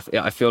generally.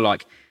 I feel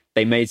like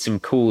they made some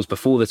calls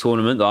before the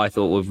tournament that I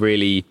thought were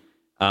really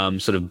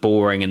sort of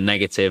boring and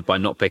negative, by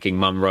not picking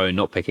Munro,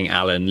 not picking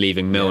Allen,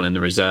 leaving Milne in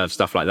the reserve,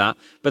 stuff like that.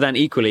 But then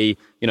equally,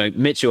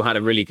 Mitchell had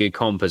a really good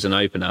comp as an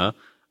opener.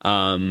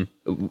 He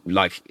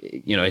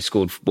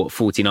scored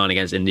 49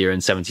 against India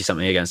and 70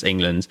 something against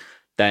England.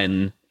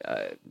 Then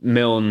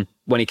Milne,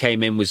 when he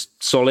came in, was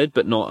solid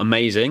but not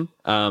amazing,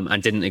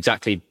 and didn't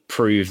exactly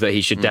prove that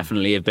he should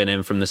definitely have been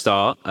in from the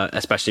start,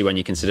 especially when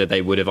you consider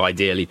they would have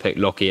ideally picked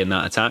Lockie in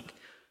that attack.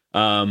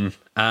 Maybe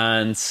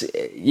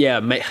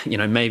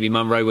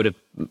Munro would have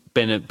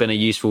been a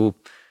useful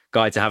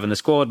guy to have in the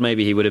squad.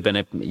 Maybe he would have been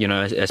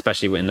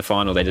especially in the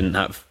final, they didn't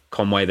have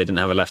Conway, they didn't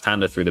have a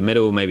left-hander through the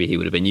middle. Maybe he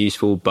would have been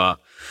useful, but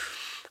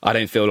I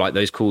don't feel like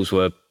those calls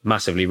were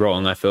massively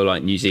wrong. I feel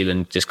like New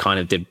Zealand just kind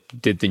of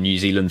did the New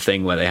Zealand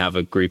thing, where they have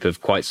a group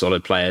of quite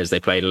solid players.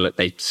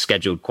 They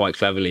scheduled quite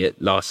cleverly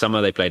last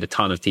summer. They played a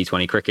ton of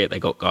T20 cricket. They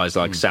got guys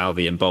like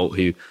Southey and Bolt,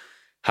 who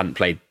hadn't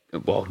played.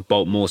 Well,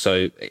 Bolt more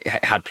so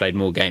had played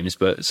more games,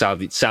 but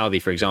Southey,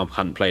 for example,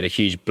 hadn't played a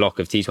huge block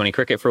of T20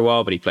 cricket for a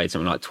while, but he played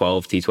something like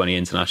 12 T20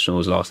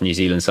 internationals last New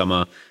Zealand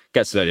summer,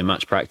 gets a load of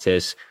match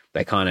practice.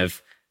 They kind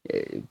of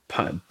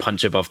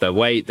punch above their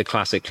weight, the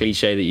classic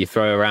cliche that you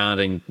throw around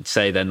and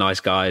say they're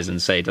nice guys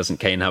and say, doesn't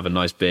Kane have a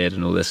nice beard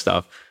and all this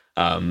stuff,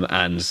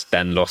 and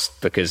then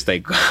lost because they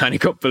kind of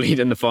got bullied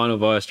in the final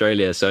by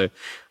Australia. So,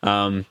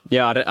 I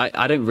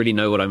don't really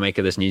know what I make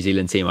of this New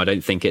Zealand team. I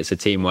don't think it's a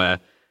team where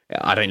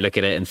I don't look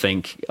at it and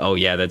think, oh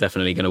yeah, they're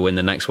definitely going to win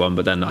the next one.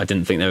 But then I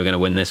didn't think they were going to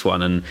win this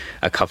one, and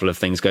a couple of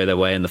things go their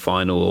way in the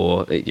final,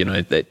 or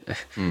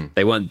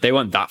they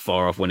weren't that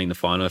far off winning the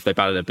final. If they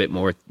batted a bit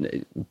more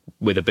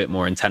with a bit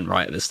more intent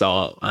right at the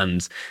start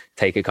and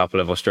take a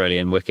couple of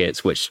Australian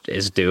wickets, which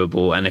is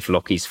doable, and if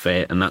Lockie's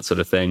fit and that sort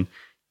of thing,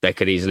 they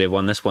could easily have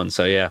won this one.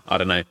 So yeah, I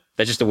don't know.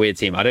 They're just a weird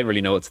team. I don't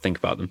really know what to think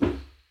about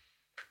them.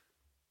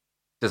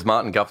 Does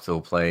Martin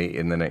Guptill play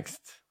in the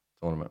next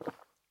tournament?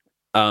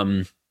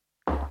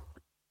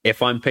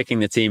 If I'm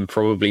picking the team,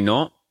 probably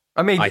not.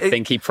 I mean, I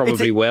think he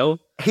probably will.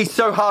 He's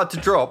so hard to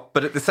drop,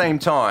 but at the same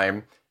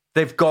time,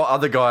 they've got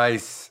other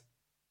guys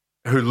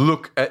who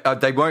look.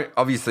 They won't.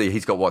 Obviously,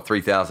 he's got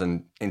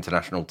 3,000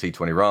 international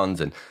T20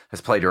 runs and has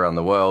played around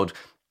the world,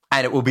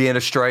 and it will be in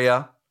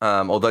Australia.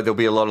 Although there'll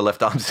be a lot of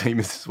left arm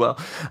seamers as well.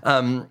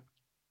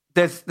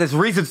 There's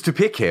reasons to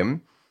pick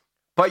him,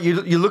 but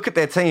you look at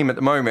their team at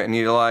the moment and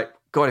you're like,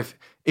 God,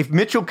 if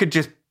Mitchell could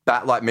just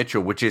bat like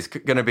Mitchell, which is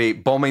going to be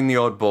bombing the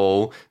odd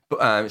ball,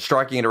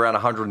 striking it around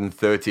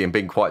 130 and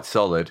being quite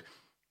solid,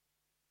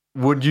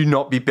 would you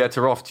not be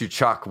better off to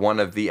chuck one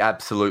of the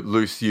absolute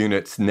loose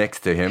units next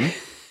to him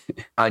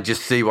and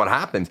just see what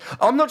happens?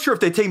 I'm not sure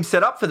if their team's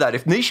set up for that.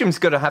 If Neesham's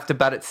going to have to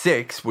bat at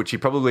 6, which he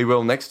probably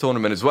will next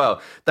tournament as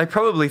well, they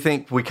probably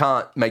think we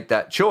can't make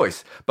that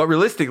choice. But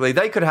realistically,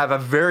 they could have a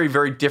very,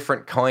 very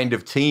different kind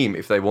of team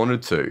if they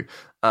wanted to,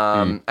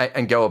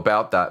 and go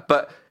about that.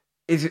 But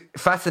it's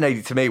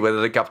fascinating to me whether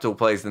the Guptill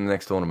plays in the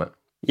next tournament.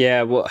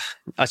 Yeah, well,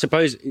 I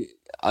suppose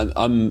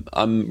I'm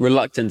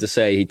reluctant to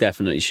say he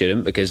definitely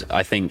shouldn't, because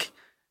I think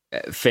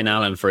Finn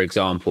Allen, for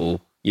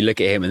example, you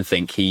look at him and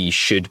think he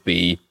should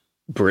be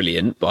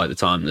brilliant by the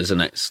time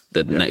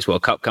the next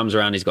World Cup comes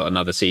around. He's got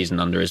another season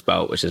under his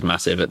belt, which is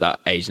massive at that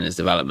age in his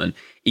development.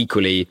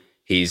 Equally,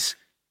 he's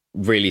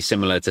really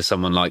similar to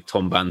someone like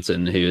Tom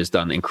Banton, who has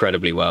done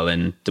incredibly well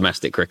in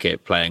domestic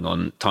cricket, playing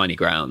on tiny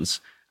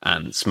grounds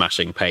and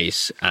smashing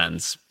pace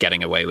and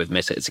getting away with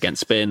miss hits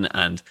against spin.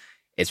 And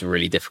it's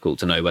really difficult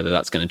to know whether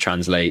that's going to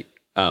translate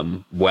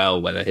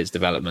well, whether his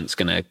development's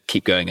going to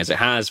keep going as it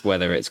has,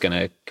 whether it's going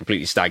to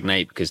completely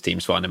stagnate because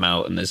teams find him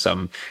out and there's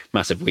some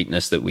massive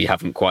weakness that we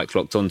haven't quite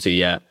clocked onto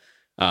yet.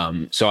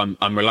 So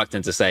I'm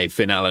reluctant to say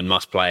Finn Allen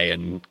must play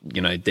and,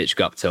 ditch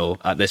Guptill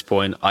at this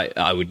point.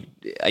 I would,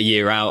 a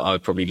year out, I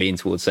would probably lean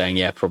towards saying,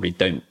 yeah, probably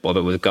don't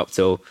bother with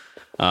Guptill.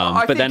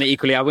 Then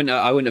equally, I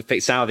wouldn't have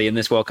picked Southey in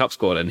this World Cup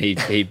squad, and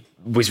he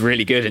was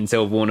really good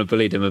until Warner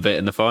bullied him a bit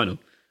in the final.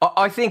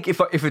 I think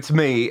if it's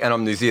me and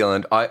I'm New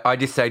Zealand, I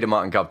just say to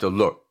Martin Guptill,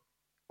 look,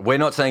 we're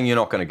not saying you're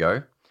not going to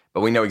go,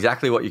 but we know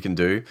exactly what you can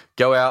do.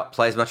 Go out,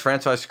 play as much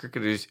franchise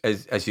cricket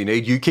as you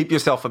need. You keep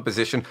yourself in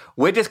position.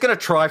 We're just going to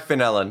try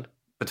Finn Allen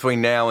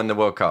between now and the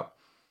World Cup.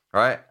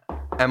 right?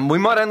 And we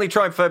might only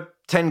try for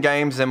 10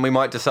 games and we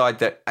might decide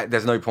that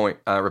there's no point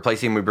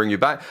replacing him, we bring you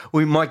back.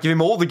 We might give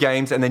him all the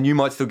games and then you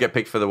might still get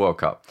picked for the World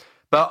Cup.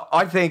 But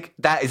I think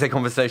that is a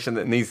conversation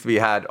that needs to be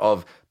had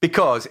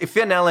because if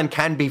Finn Allen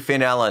can be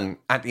Finn Allen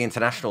at the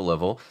international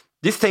level,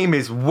 this team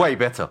is way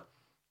better,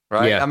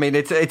 right? Yeah. I mean,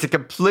 it's a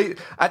complete,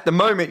 at the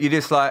moment, you're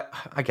just like,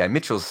 okay,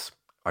 Mitchell's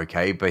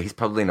okay, but he's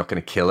probably not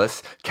going to kill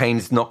us.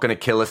 Kane's not going to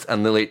kill us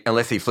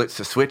unless he flips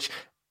the switch.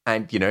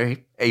 And,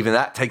 even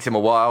that takes him a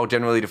while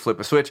generally to flip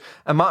a switch.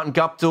 And Martin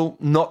Guptill,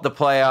 not the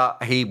player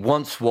he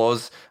once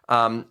was.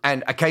 And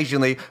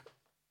occasionally,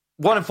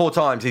 1 in 4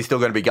 times, he's still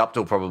going to be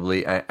Guptill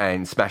probably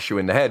and smash you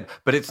in the head.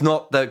 But it's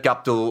not the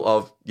Guptill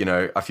of,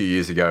 a few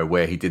years ago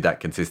where he did that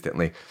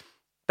consistently.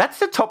 That's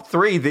the top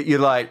 3 that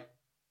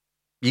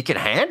you can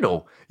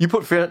handle. You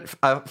put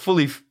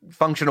fully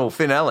functional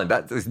Finn Allen,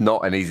 that is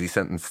not an easy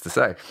sentence to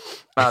say,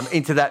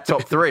 into that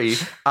top 3.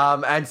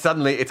 And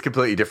suddenly it's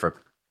completely different.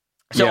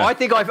 So yeah. I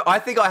think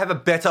I have a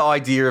better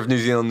idea of New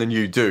Zealand than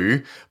you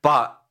do,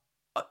 but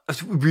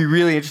it would be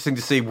really interesting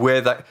to see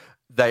where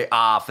they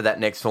are for that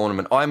next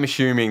tournament. I'm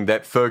assuming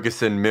that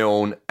Ferguson,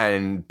 Milne,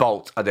 and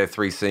Bolt are their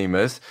 3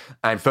 seamers,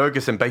 and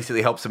Ferguson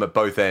basically helps them at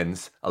both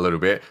ends a little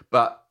bit.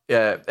 But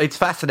it's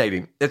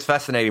fascinating. It's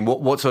fascinating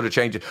what sort of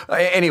changes.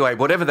 Anyway,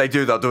 whatever they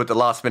do, they'll do it at the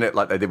last minute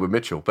like they did with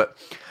Mitchell. But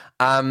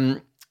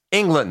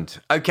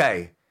England,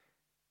 okay.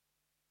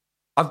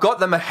 I've got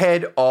them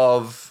ahead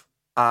of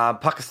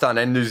Pakistan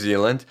and New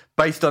Zealand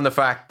based on the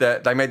fact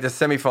that they made the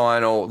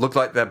semi-final look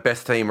like their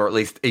best team, or at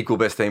least equal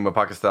best team with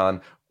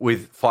Pakistan,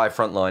 with 5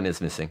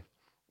 frontliners missing,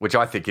 which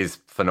I think is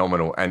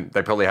phenomenal. And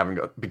they probably haven't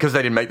got, because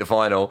they didn't make the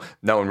final,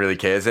 no one really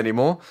cares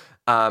anymore.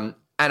 And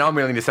I'm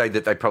willing to say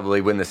that they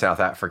probably win the South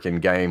African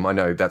game. I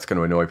know that's going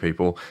to annoy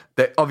people.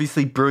 They're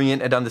obviously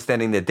brilliant at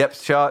understanding their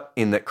depth chart,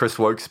 in that Chris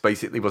Wokes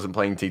basically wasn't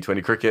playing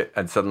T20 cricket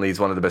and suddenly he's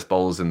one of the best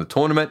bowlers in the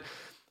tournament.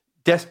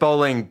 Death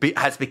bowling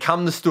has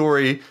become the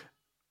story.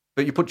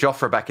 But you put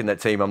Jofra back in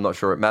that team, I'm not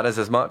sure it matters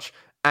as much.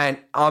 And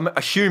I'm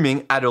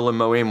assuming Adil and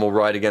Moeen will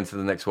ride against the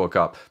next World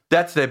Cup.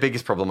 That's their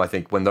biggest problem, I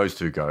think, when those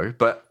 2 go.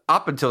 But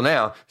up until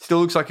now, still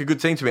looks like a good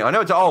team to me. I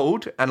know it's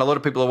old, and a lot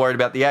of people are worried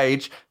about the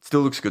age. It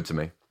still looks good to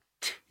me.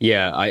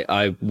 Yeah,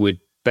 I would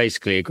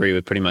basically agree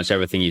with pretty much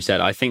everything you said.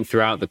 I think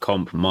throughout the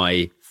comp,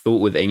 my thought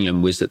with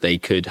England was that they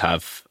could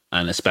have,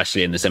 and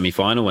especially in the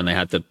semi-final when they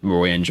had the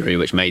Roy injury,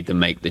 which made them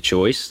make the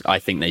choice, I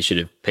think they should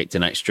have picked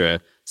an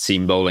extra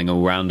seam bowling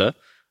all-rounder.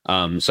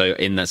 So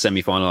in that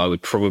semi-final, I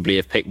would probably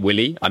have picked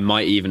Willie. I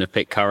might even have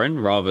picked Curran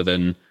rather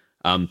than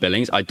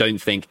Billings. I don't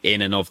think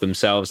in and of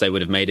themselves they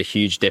would have made a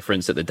huge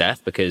difference at the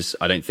death, because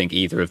I don't think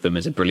either of them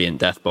is a brilliant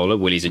death bowler.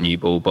 Willie's a new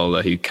ball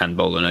bowler who can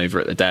bowl an over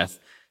at the death.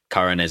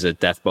 Curran is a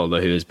death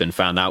bowler who has been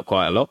found out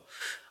quite a lot.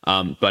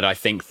 But I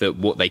think that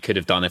what they could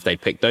have done if they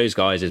picked those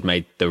guys is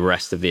made the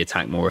rest of the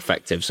attack more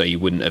effective. So you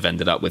wouldn't have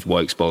ended up with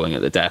Wokes bowling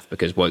at the death,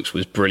 because Wokes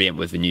was brilliant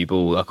with the new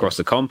ball across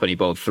the comp, and he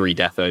bowled 3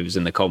 death overs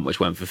in the comp, which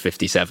went for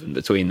 57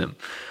 between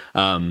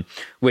them,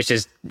 which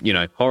is,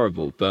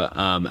 horrible. But,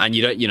 and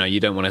you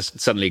don't want to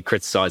suddenly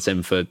criticize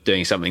him for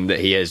doing something that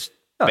he has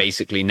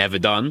basically never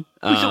done.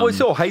 We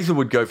saw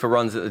Hazelwood go for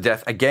runs at the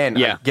death again.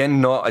 Yeah.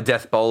 Again, not a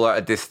death bowler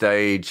at this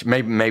stage.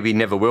 Maybe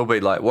never will be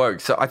like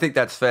Wokes. So I think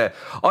that's fair.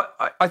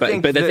 I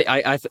think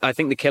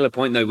the killer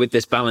point though with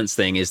this balance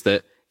thing is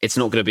that it's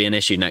not going to be an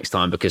issue next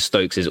time, because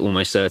Stokes is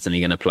almost certainly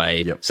going to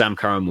play. Yep. Sam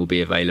Curran will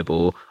be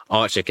available.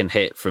 Archer can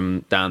hit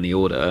from down the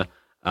order.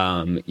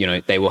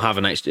 They will have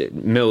an extra.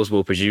 Mills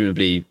will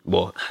presumably.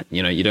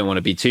 You don't want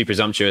to be too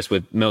presumptuous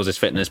with Mills'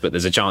 fitness, but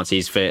there's a chance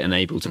he's fit and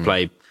able to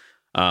play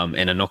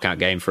in a knockout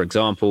game, for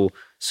example.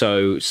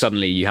 So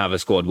suddenly you have a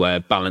squad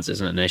where balance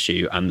isn't an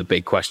issue, and the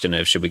big question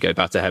of should we go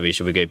batter heavy,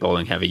 should we go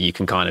bowling heavy, you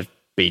can kind of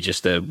be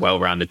just a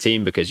well-rounded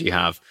team because you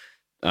have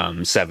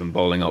 7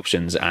 bowling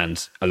options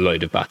and a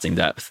load of batting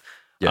depth.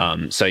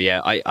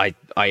 Yeah.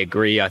 I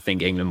agree. I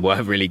think England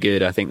were really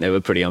good. I think they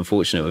were pretty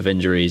unfortunate with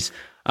injuries.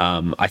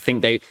 I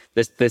think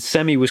the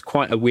semi was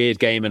quite a weird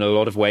game in a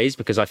lot of ways,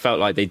 because I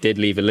felt like they did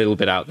leave a little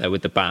bit out there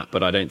with the bat,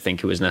 but I don't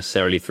think it was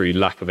necessarily through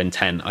lack of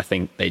intent. I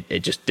think it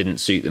just didn't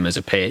suit them as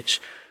a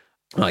pitch,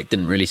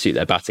 didn't really suit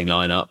their batting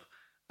lineup.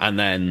 And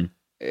then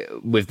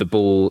with the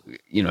ball,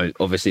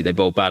 obviously they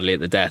bowled badly at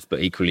the death, but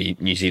equally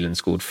New Zealand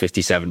scored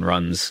 57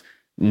 runs,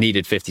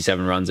 needed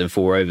 57 runs in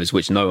 4 overs,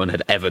 which no one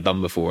had ever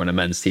done before in a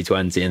men's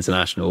T20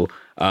 international,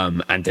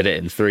 and did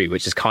it in 3,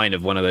 which is kind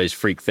of one of those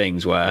freak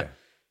things where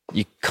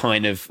you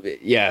kind of,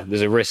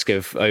 there's a risk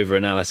of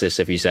over-analysis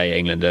if you say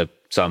England are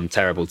some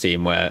terrible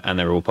team and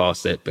they're all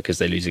past it because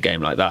they lose a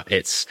game like that.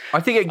 I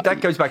think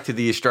that goes back to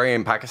the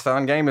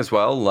Australian-Pakistan game as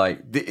well.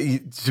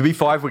 To be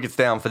 5 wickets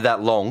down for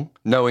that long,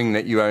 knowing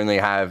that you only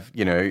have,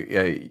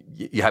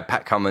 you have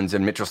Pat Cummins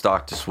and Mitchell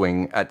Starc to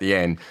swing at the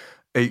end.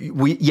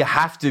 You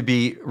have to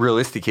be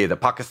realistic here that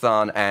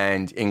Pakistan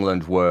and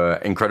England were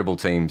incredible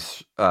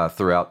teams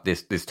throughout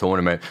this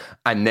tournament.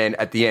 And then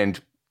at the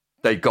end,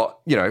 they got,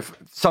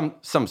 some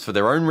for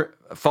their own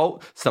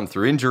fault, some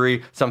through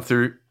injury, some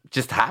through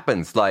just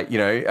happens.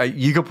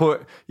 You could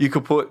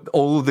put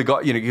all of the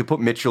guys, you could put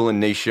Mitchell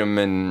and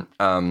Neesham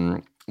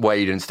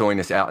Wade and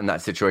Stoinis out in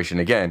that situation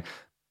again,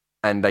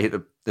 and they hit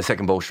the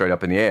second ball straight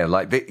up in the air.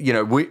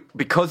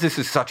 Because this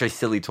is such a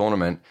silly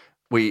tournament,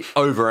 we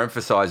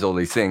overemphasize all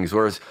these things,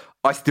 whereas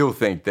I still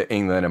think that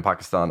England and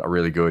Pakistan are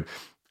really good.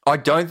 I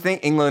don't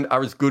think England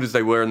are as good as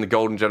they were in the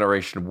golden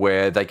generation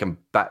where they can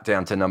bat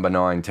down to number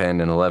 9,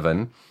 10, and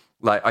 11.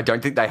 I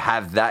don't think they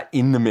have that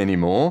in them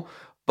anymore.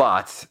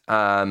 But,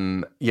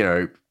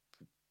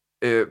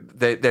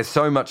 there's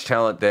so much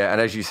talent there. And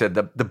as you said,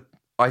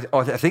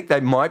 I think they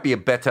might be a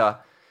better...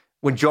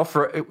 When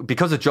Jofra,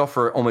 because of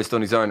Jofra almost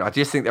on his own, I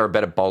just think they're a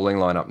better bowling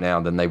lineup now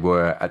than they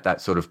were at that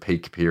sort of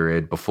peak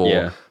period before.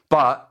 Yeah.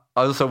 But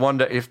I also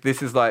wonder if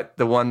this is like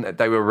the one that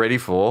they were ready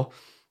for.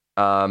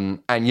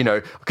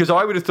 Because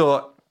I would have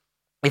thought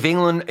if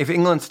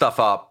England stuff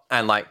up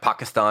and like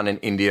Pakistan and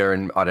India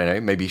and I don't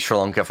know, maybe Sri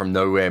Lanka from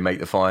nowhere make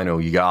the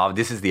final, you go,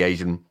 this is the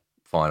Asian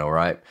final,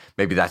 right?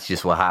 Maybe that's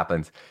just what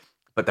happens.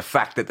 But the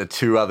fact that the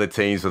two other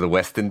teams were the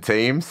Western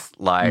teams,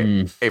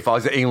 if I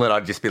was at England,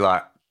 I'd just be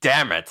like,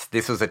 damn it,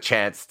 this was a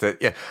chance to...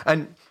 Yeah.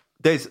 And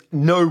there's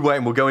no way,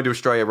 and we'll go into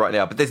Australia right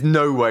now, but there's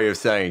no way of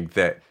saying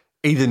that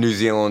either New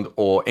Zealand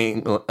or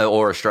England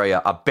or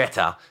Australia are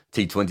better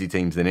T20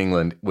 teams than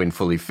England when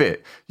fully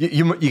fit.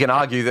 You can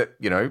argue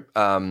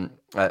that,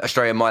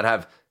 Australia might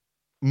have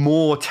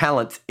more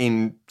talent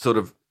in sort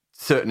of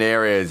certain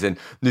areas and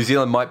New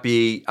Zealand might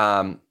be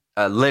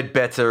led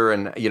better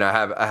and,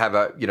 have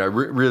a,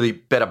 really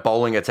better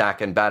bowling attack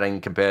and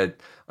batting compared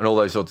and all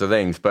those sorts of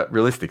things. But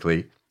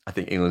realistically, I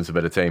think England's a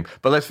better team.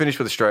 But let's finish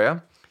with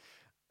Australia.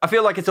 I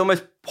feel like it's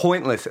almost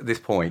pointless at this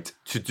point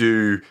to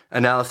do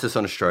analysis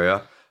on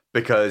Australia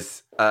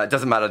because it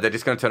doesn't matter. They're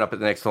just going to turn up at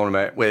the next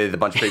tournament with a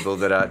bunch of people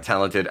that are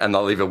talented and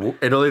it'll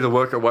either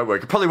work or it won't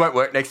work. It probably won't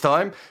work next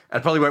time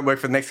and probably won't work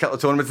for the next couple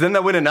of tournaments. Then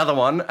they'll win another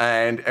one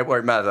and it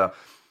won't matter.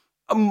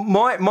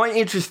 My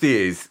interest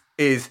is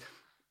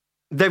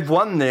they've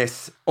won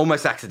this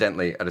almost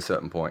accidentally at a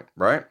certain point,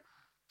 right?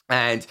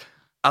 And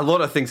a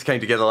lot of things came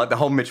together, like the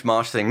whole Mitch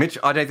Marsh thing.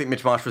 I don't think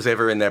Mitch Marsh was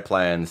ever in their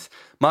plans.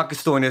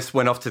 Marcus Stoinis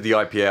went off to the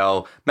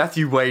IPL.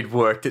 Matthew Wade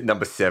worked at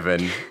number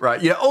 7,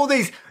 right? All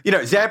these,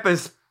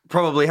 Zampa's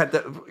probably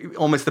had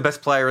almost the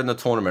best player in the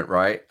tournament,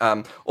 right?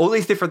 All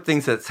these different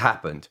things that's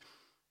happened.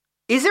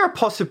 Is there a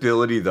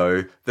possibility,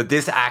 though, that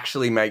this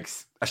actually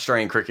makes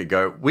Australian cricket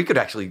go,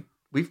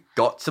 we've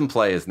got some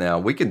players now.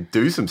 We can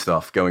do some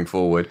stuff going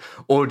forward.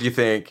 Or do you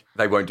think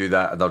they won't do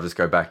that and they'll just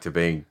go back to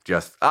being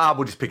just,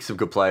 we'll just pick some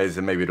good players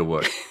and maybe it'll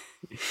work?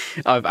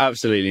 I've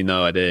absolutely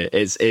no idea.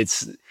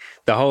 It's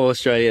the whole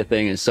Australia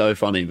thing is so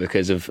funny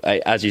because of,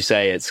 as you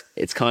say,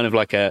 it's kind of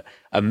like a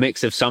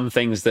mix of some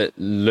things that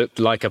looked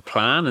like a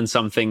plan and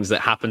some things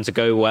that happened to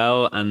go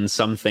well and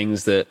some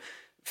things that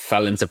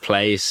fell into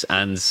place.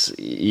 And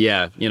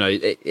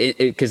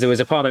because there was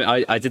a part of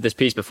it, I did this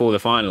piece before the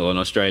final on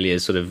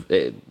Australia's sort of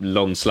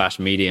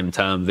long/medium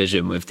term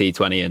vision with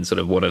T20 and sort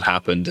of what had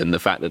happened and the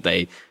fact that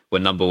they were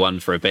number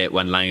 1 for a bit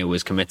when Langer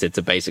was committed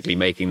to basically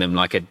making them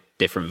like a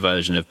different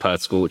version of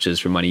Perth Scorchers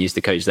from when he used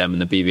to coach them in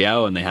the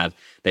BBL, and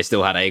they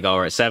still had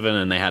Agar at 7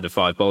 and they had a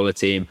 5-bowler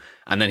team,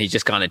 and then he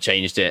just kind of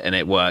changed it and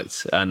it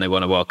worked and they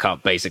won a World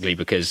Cup basically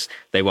because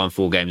they won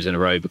 4 games in a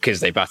row because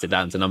they batted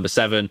down to number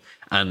 7.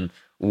 And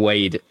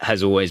Wade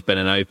has always been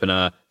an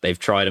opener. They've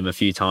tried him a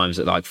few times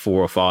at like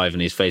 4 or 5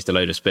 and he's faced a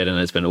load of spin and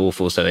it's been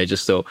awful. So they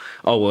just thought,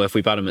 if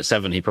we bat him at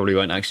 7, he probably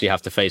won't actually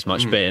have to face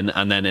much spin.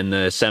 And then in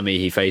the semi,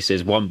 he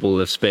faces 1 ball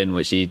of spin,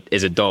 which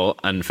is a dot,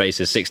 and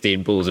faces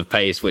 16 balls of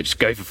pace, which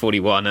go for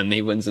 41 and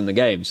he wins in the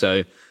game.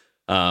 So,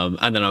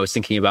 and then I was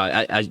thinking about,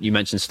 as you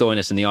mentioned,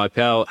 Stoinis in the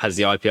IPL. Has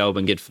the IPL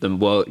been good for them?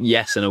 Well,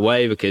 yes, in a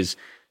way, because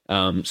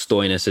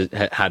Stoinis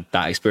had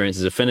that experience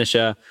as a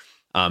finisher.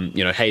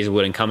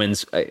 Hazelwood and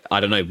Cummins,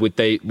 I don't know, would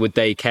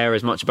they care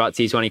as much about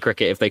T20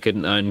 cricket if they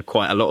couldn't earn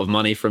quite a lot of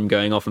money from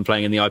going off and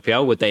playing in the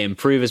IPL? Would they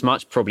improve as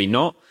much? Probably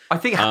not. I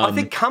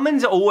think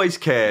Cummins always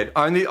cared.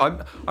 I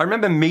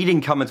remember meeting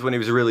Cummins when he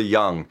was really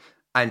young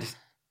and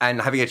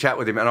having a chat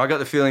with him, and I got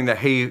the feeling that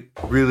he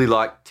really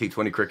liked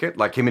T20 cricket.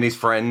 Like him and his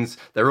friends,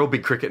 they're all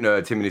big cricket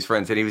nerds, him and his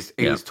friends, and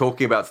he was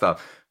talking about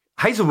stuff.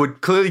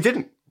 Hazelwood clearly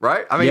didn't.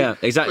 Right? I mean, yeah,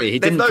 exactly. He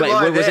didn't play.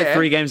 What was it,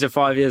 3 games in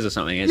 5 years or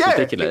something? It's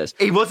ridiculous.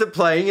 He wasn't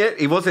playing it.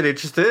 He wasn't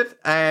interested,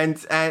 and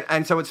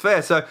so it's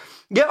fair. So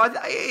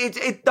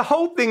the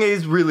whole thing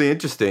is really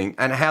interesting,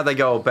 and how they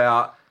go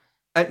about.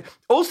 And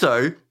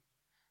also,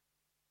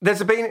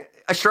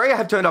 Australia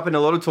have turned up in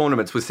a lot of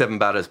tournaments with 7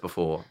 batters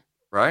before,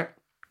 right?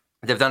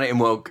 They've done it in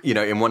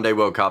one-day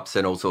World Cups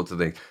and all sorts of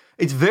things.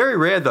 It's very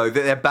rare though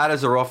that their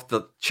batters are off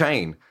the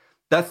chain.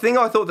 The thing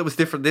I thought that was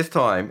different this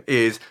time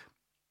is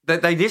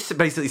that they just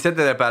basically said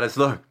to their batters,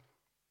 look,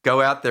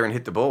 go out there and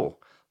hit the ball.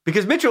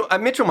 Because Mitchell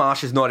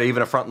Marsh is not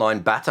even a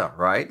frontline batter,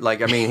 right?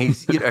 Like, I mean,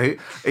 he's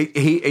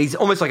he's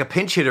almost like a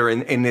pinch hitter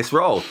in this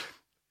role.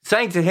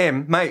 Saying to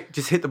him, mate,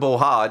 just hit the ball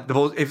hard. The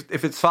ball,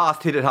 if it's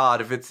fast, hit it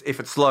hard. If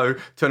it's slow,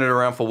 turn it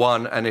around for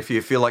 1. And if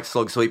you feel like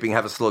slog sweeping,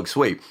 have a slog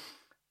sweep.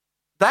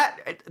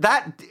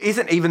 That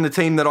isn't even the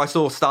team that I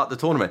saw start the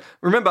tournament.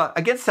 Remember,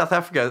 against South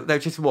Africa, they were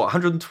just,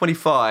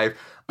 125,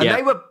 and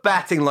they were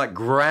batting like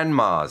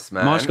grandmas,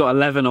 man. Marsh got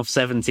 11 off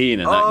 17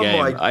 in that game.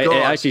 My God.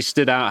 It actually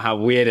stood out how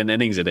weird an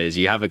innings it is.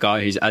 You have a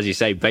guy who's, as you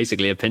say,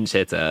 basically a pinch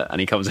hitter, and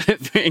he comes in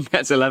and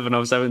gets 11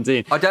 off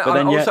 17.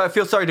 I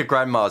feel sorry to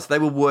grandmas. They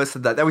were worse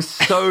than that. They were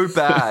so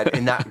bad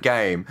in that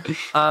game.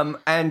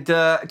 And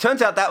it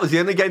turns out that was the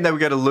only game they were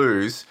going to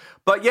lose.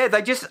 But yeah,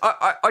 I just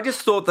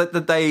thought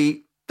that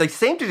they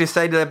seemed to just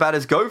say to their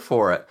batters, go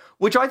for it,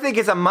 which I think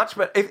is a much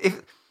better...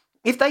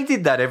 If they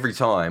did that every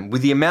time,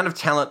 with the amount of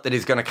talent that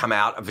is going to come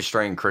out of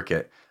Australian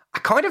cricket, I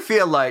kind of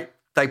feel like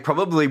they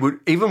probably would,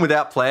 even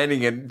without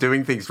planning and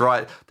doing things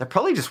right, they'd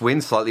probably just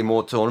win slightly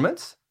more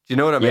tournaments. Do you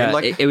know what I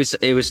mean? Yeah, it was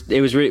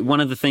really, one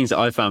of the things that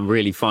I found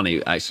really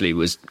funny actually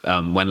was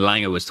when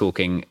Langer was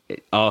talking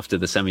after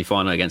the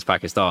semi-final against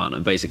Pakistan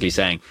and basically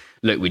saying,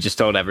 look, we just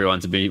told everyone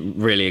to be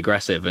really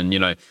aggressive, and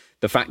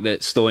the fact that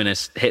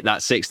Stoinis hit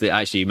that six that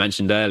actually you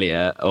mentioned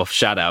earlier off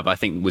Shadab, I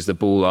think was the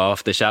ball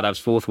after Shadab's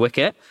fourth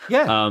wicket.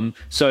 Yeah.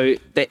 So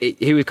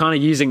he was kind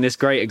of using this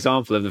great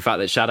example of the fact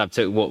that Shadab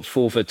took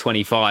 4 for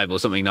 25 or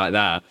something like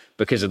that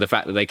because of the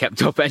fact that they kept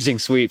top edging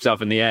sweeps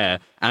up in the air,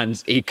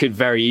 and he could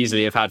very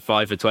easily have had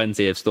 5 for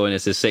 20 if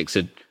Stoinis' six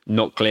had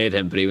not cleared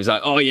him. But he was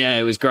like, oh yeah,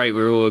 it was great,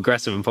 we were all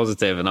aggressive and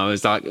positive. And I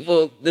was like,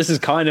 well, this is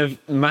kind of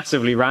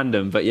massively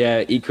random. But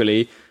yeah,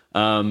 equally,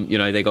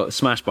 they got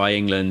smashed by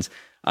England.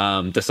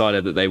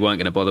 Decided that they weren't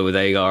going to bother with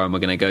Agar and were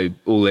going to go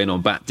all in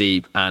on bat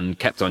deep, and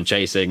kept on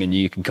chasing. And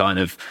you can kind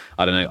of,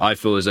 I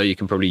feel as though you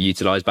can probably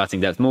utilise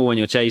batting depth more when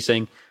you're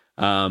chasing,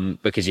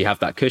 because you have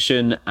that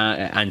cushion,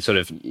 and sort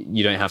of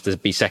you don't have to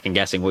be second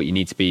guessing what you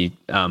need to be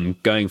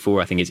going for.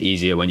 I think it's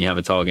easier when you have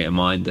a target in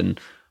mind than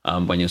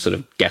when you're sort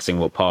of guessing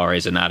what par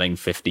is and adding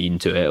 15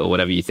 to it or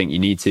whatever you think you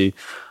need to.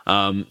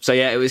 So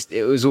yeah,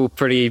 it was all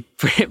pretty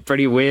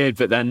weird.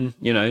 But then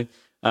they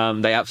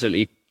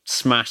absolutely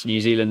smashed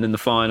New Zealand in the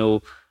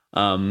final.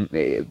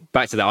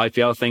 Back to the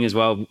IPL thing as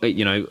well.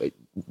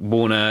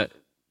 Warner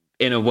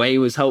in a way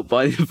was helped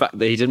by the fact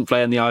that he didn't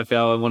play in the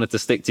IPL and wanted to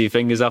stick 2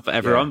 fingers up at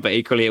everyone. Yeah. But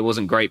equally, it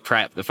wasn't great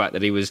prep, the fact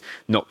that he was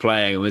not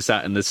playing and was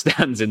sat in the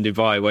stands in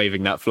Dubai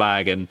waving that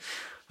flag. And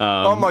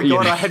oh my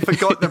God, I had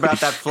forgotten about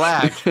that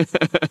flag.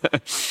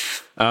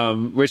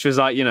 Which was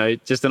like,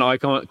 just an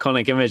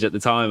iconic image at the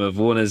time of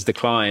Warner's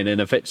decline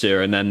in a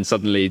picture. And then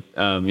suddenly,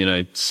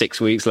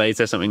 6 weeks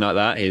later, something like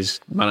that,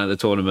 he's man of the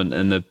tournament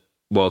in the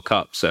World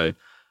Cup. So,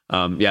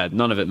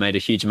 none of it made a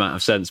huge amount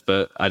of sense,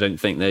 but I don't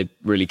think they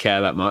really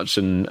care that much.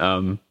 And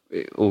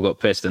all got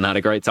pissed and had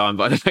a great time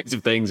by the effects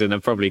of things. And they're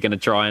probably going to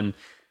try and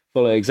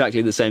follow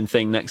exactly the same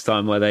thing next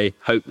time, where they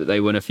hope that they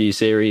win a few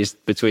series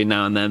between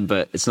now and then.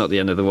 But it's not the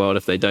end of the world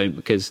if they don't,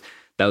 because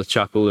they'll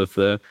chuck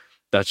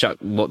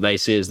what they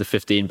see as the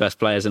 15 best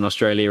players in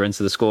Australia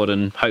into the squad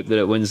and hope that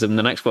it wins them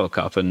the next World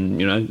Cup. And,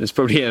 there's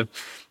probably a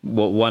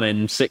 1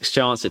 in 6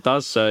 chance it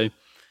does. So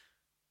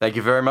thank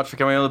you very much for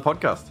coming on the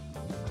podcast.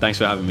 Thanks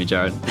for having me,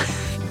 Jared.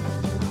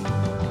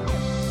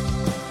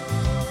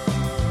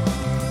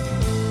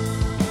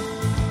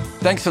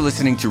 Thanks for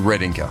listening to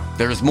Red Inker.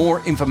 There is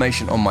more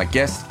information on my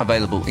guests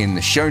available in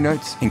the show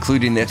notes,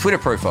 including their Twitter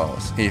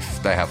profiles,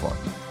 if they have one.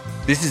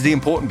 This is the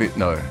important bit,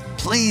 though.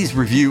 Please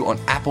review on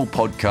Apple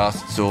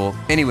Podcasts or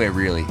anywhere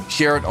really.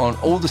 Share it on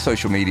all the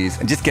social medias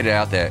and just get it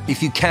out there.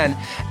 If you can,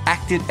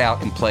 act it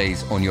out in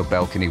plays on your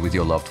balcony with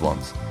your loved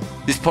ones.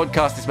 This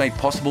podcast is made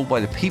possible by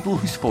the people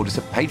who support us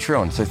at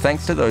Patreon, so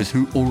thanks to those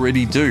who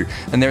already do.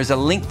 And there is a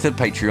link to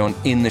Patreon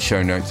in the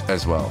show notes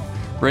as well.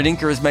 Red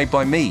Inker is made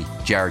by me,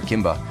 Jared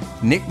Kimber.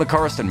 Nick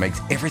McCorriston makes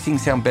everything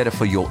sound better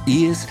for your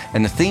ears,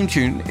 and the theme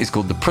tune is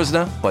called The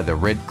Prisoner by the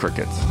Red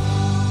Crickets.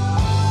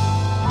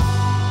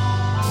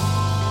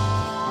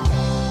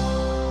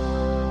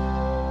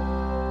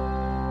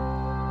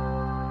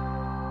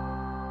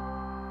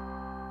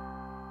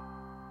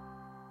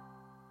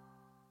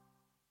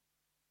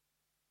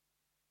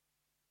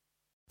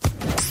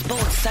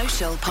 Sports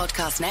Social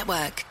Podcast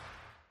Network.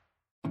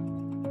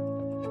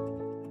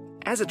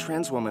 As a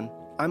trans woman,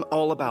 I'm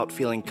all about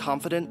feeling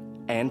confident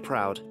and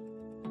proud.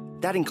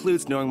 That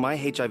includes knowing my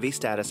HIV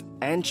status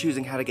and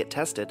choosing how to get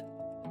tested.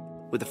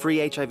 With a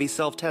free HIV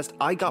self-test,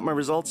 I got my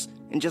results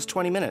in just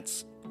 20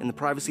 minutes in the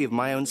privacy of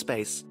my own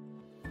space.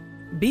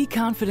 Be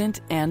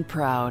confident and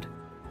proud.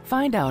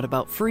 Find out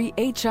about free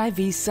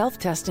HIV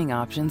self-testing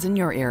options in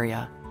your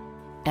area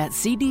at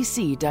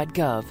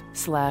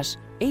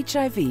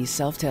cdc.gov/HIV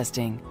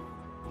self-testing.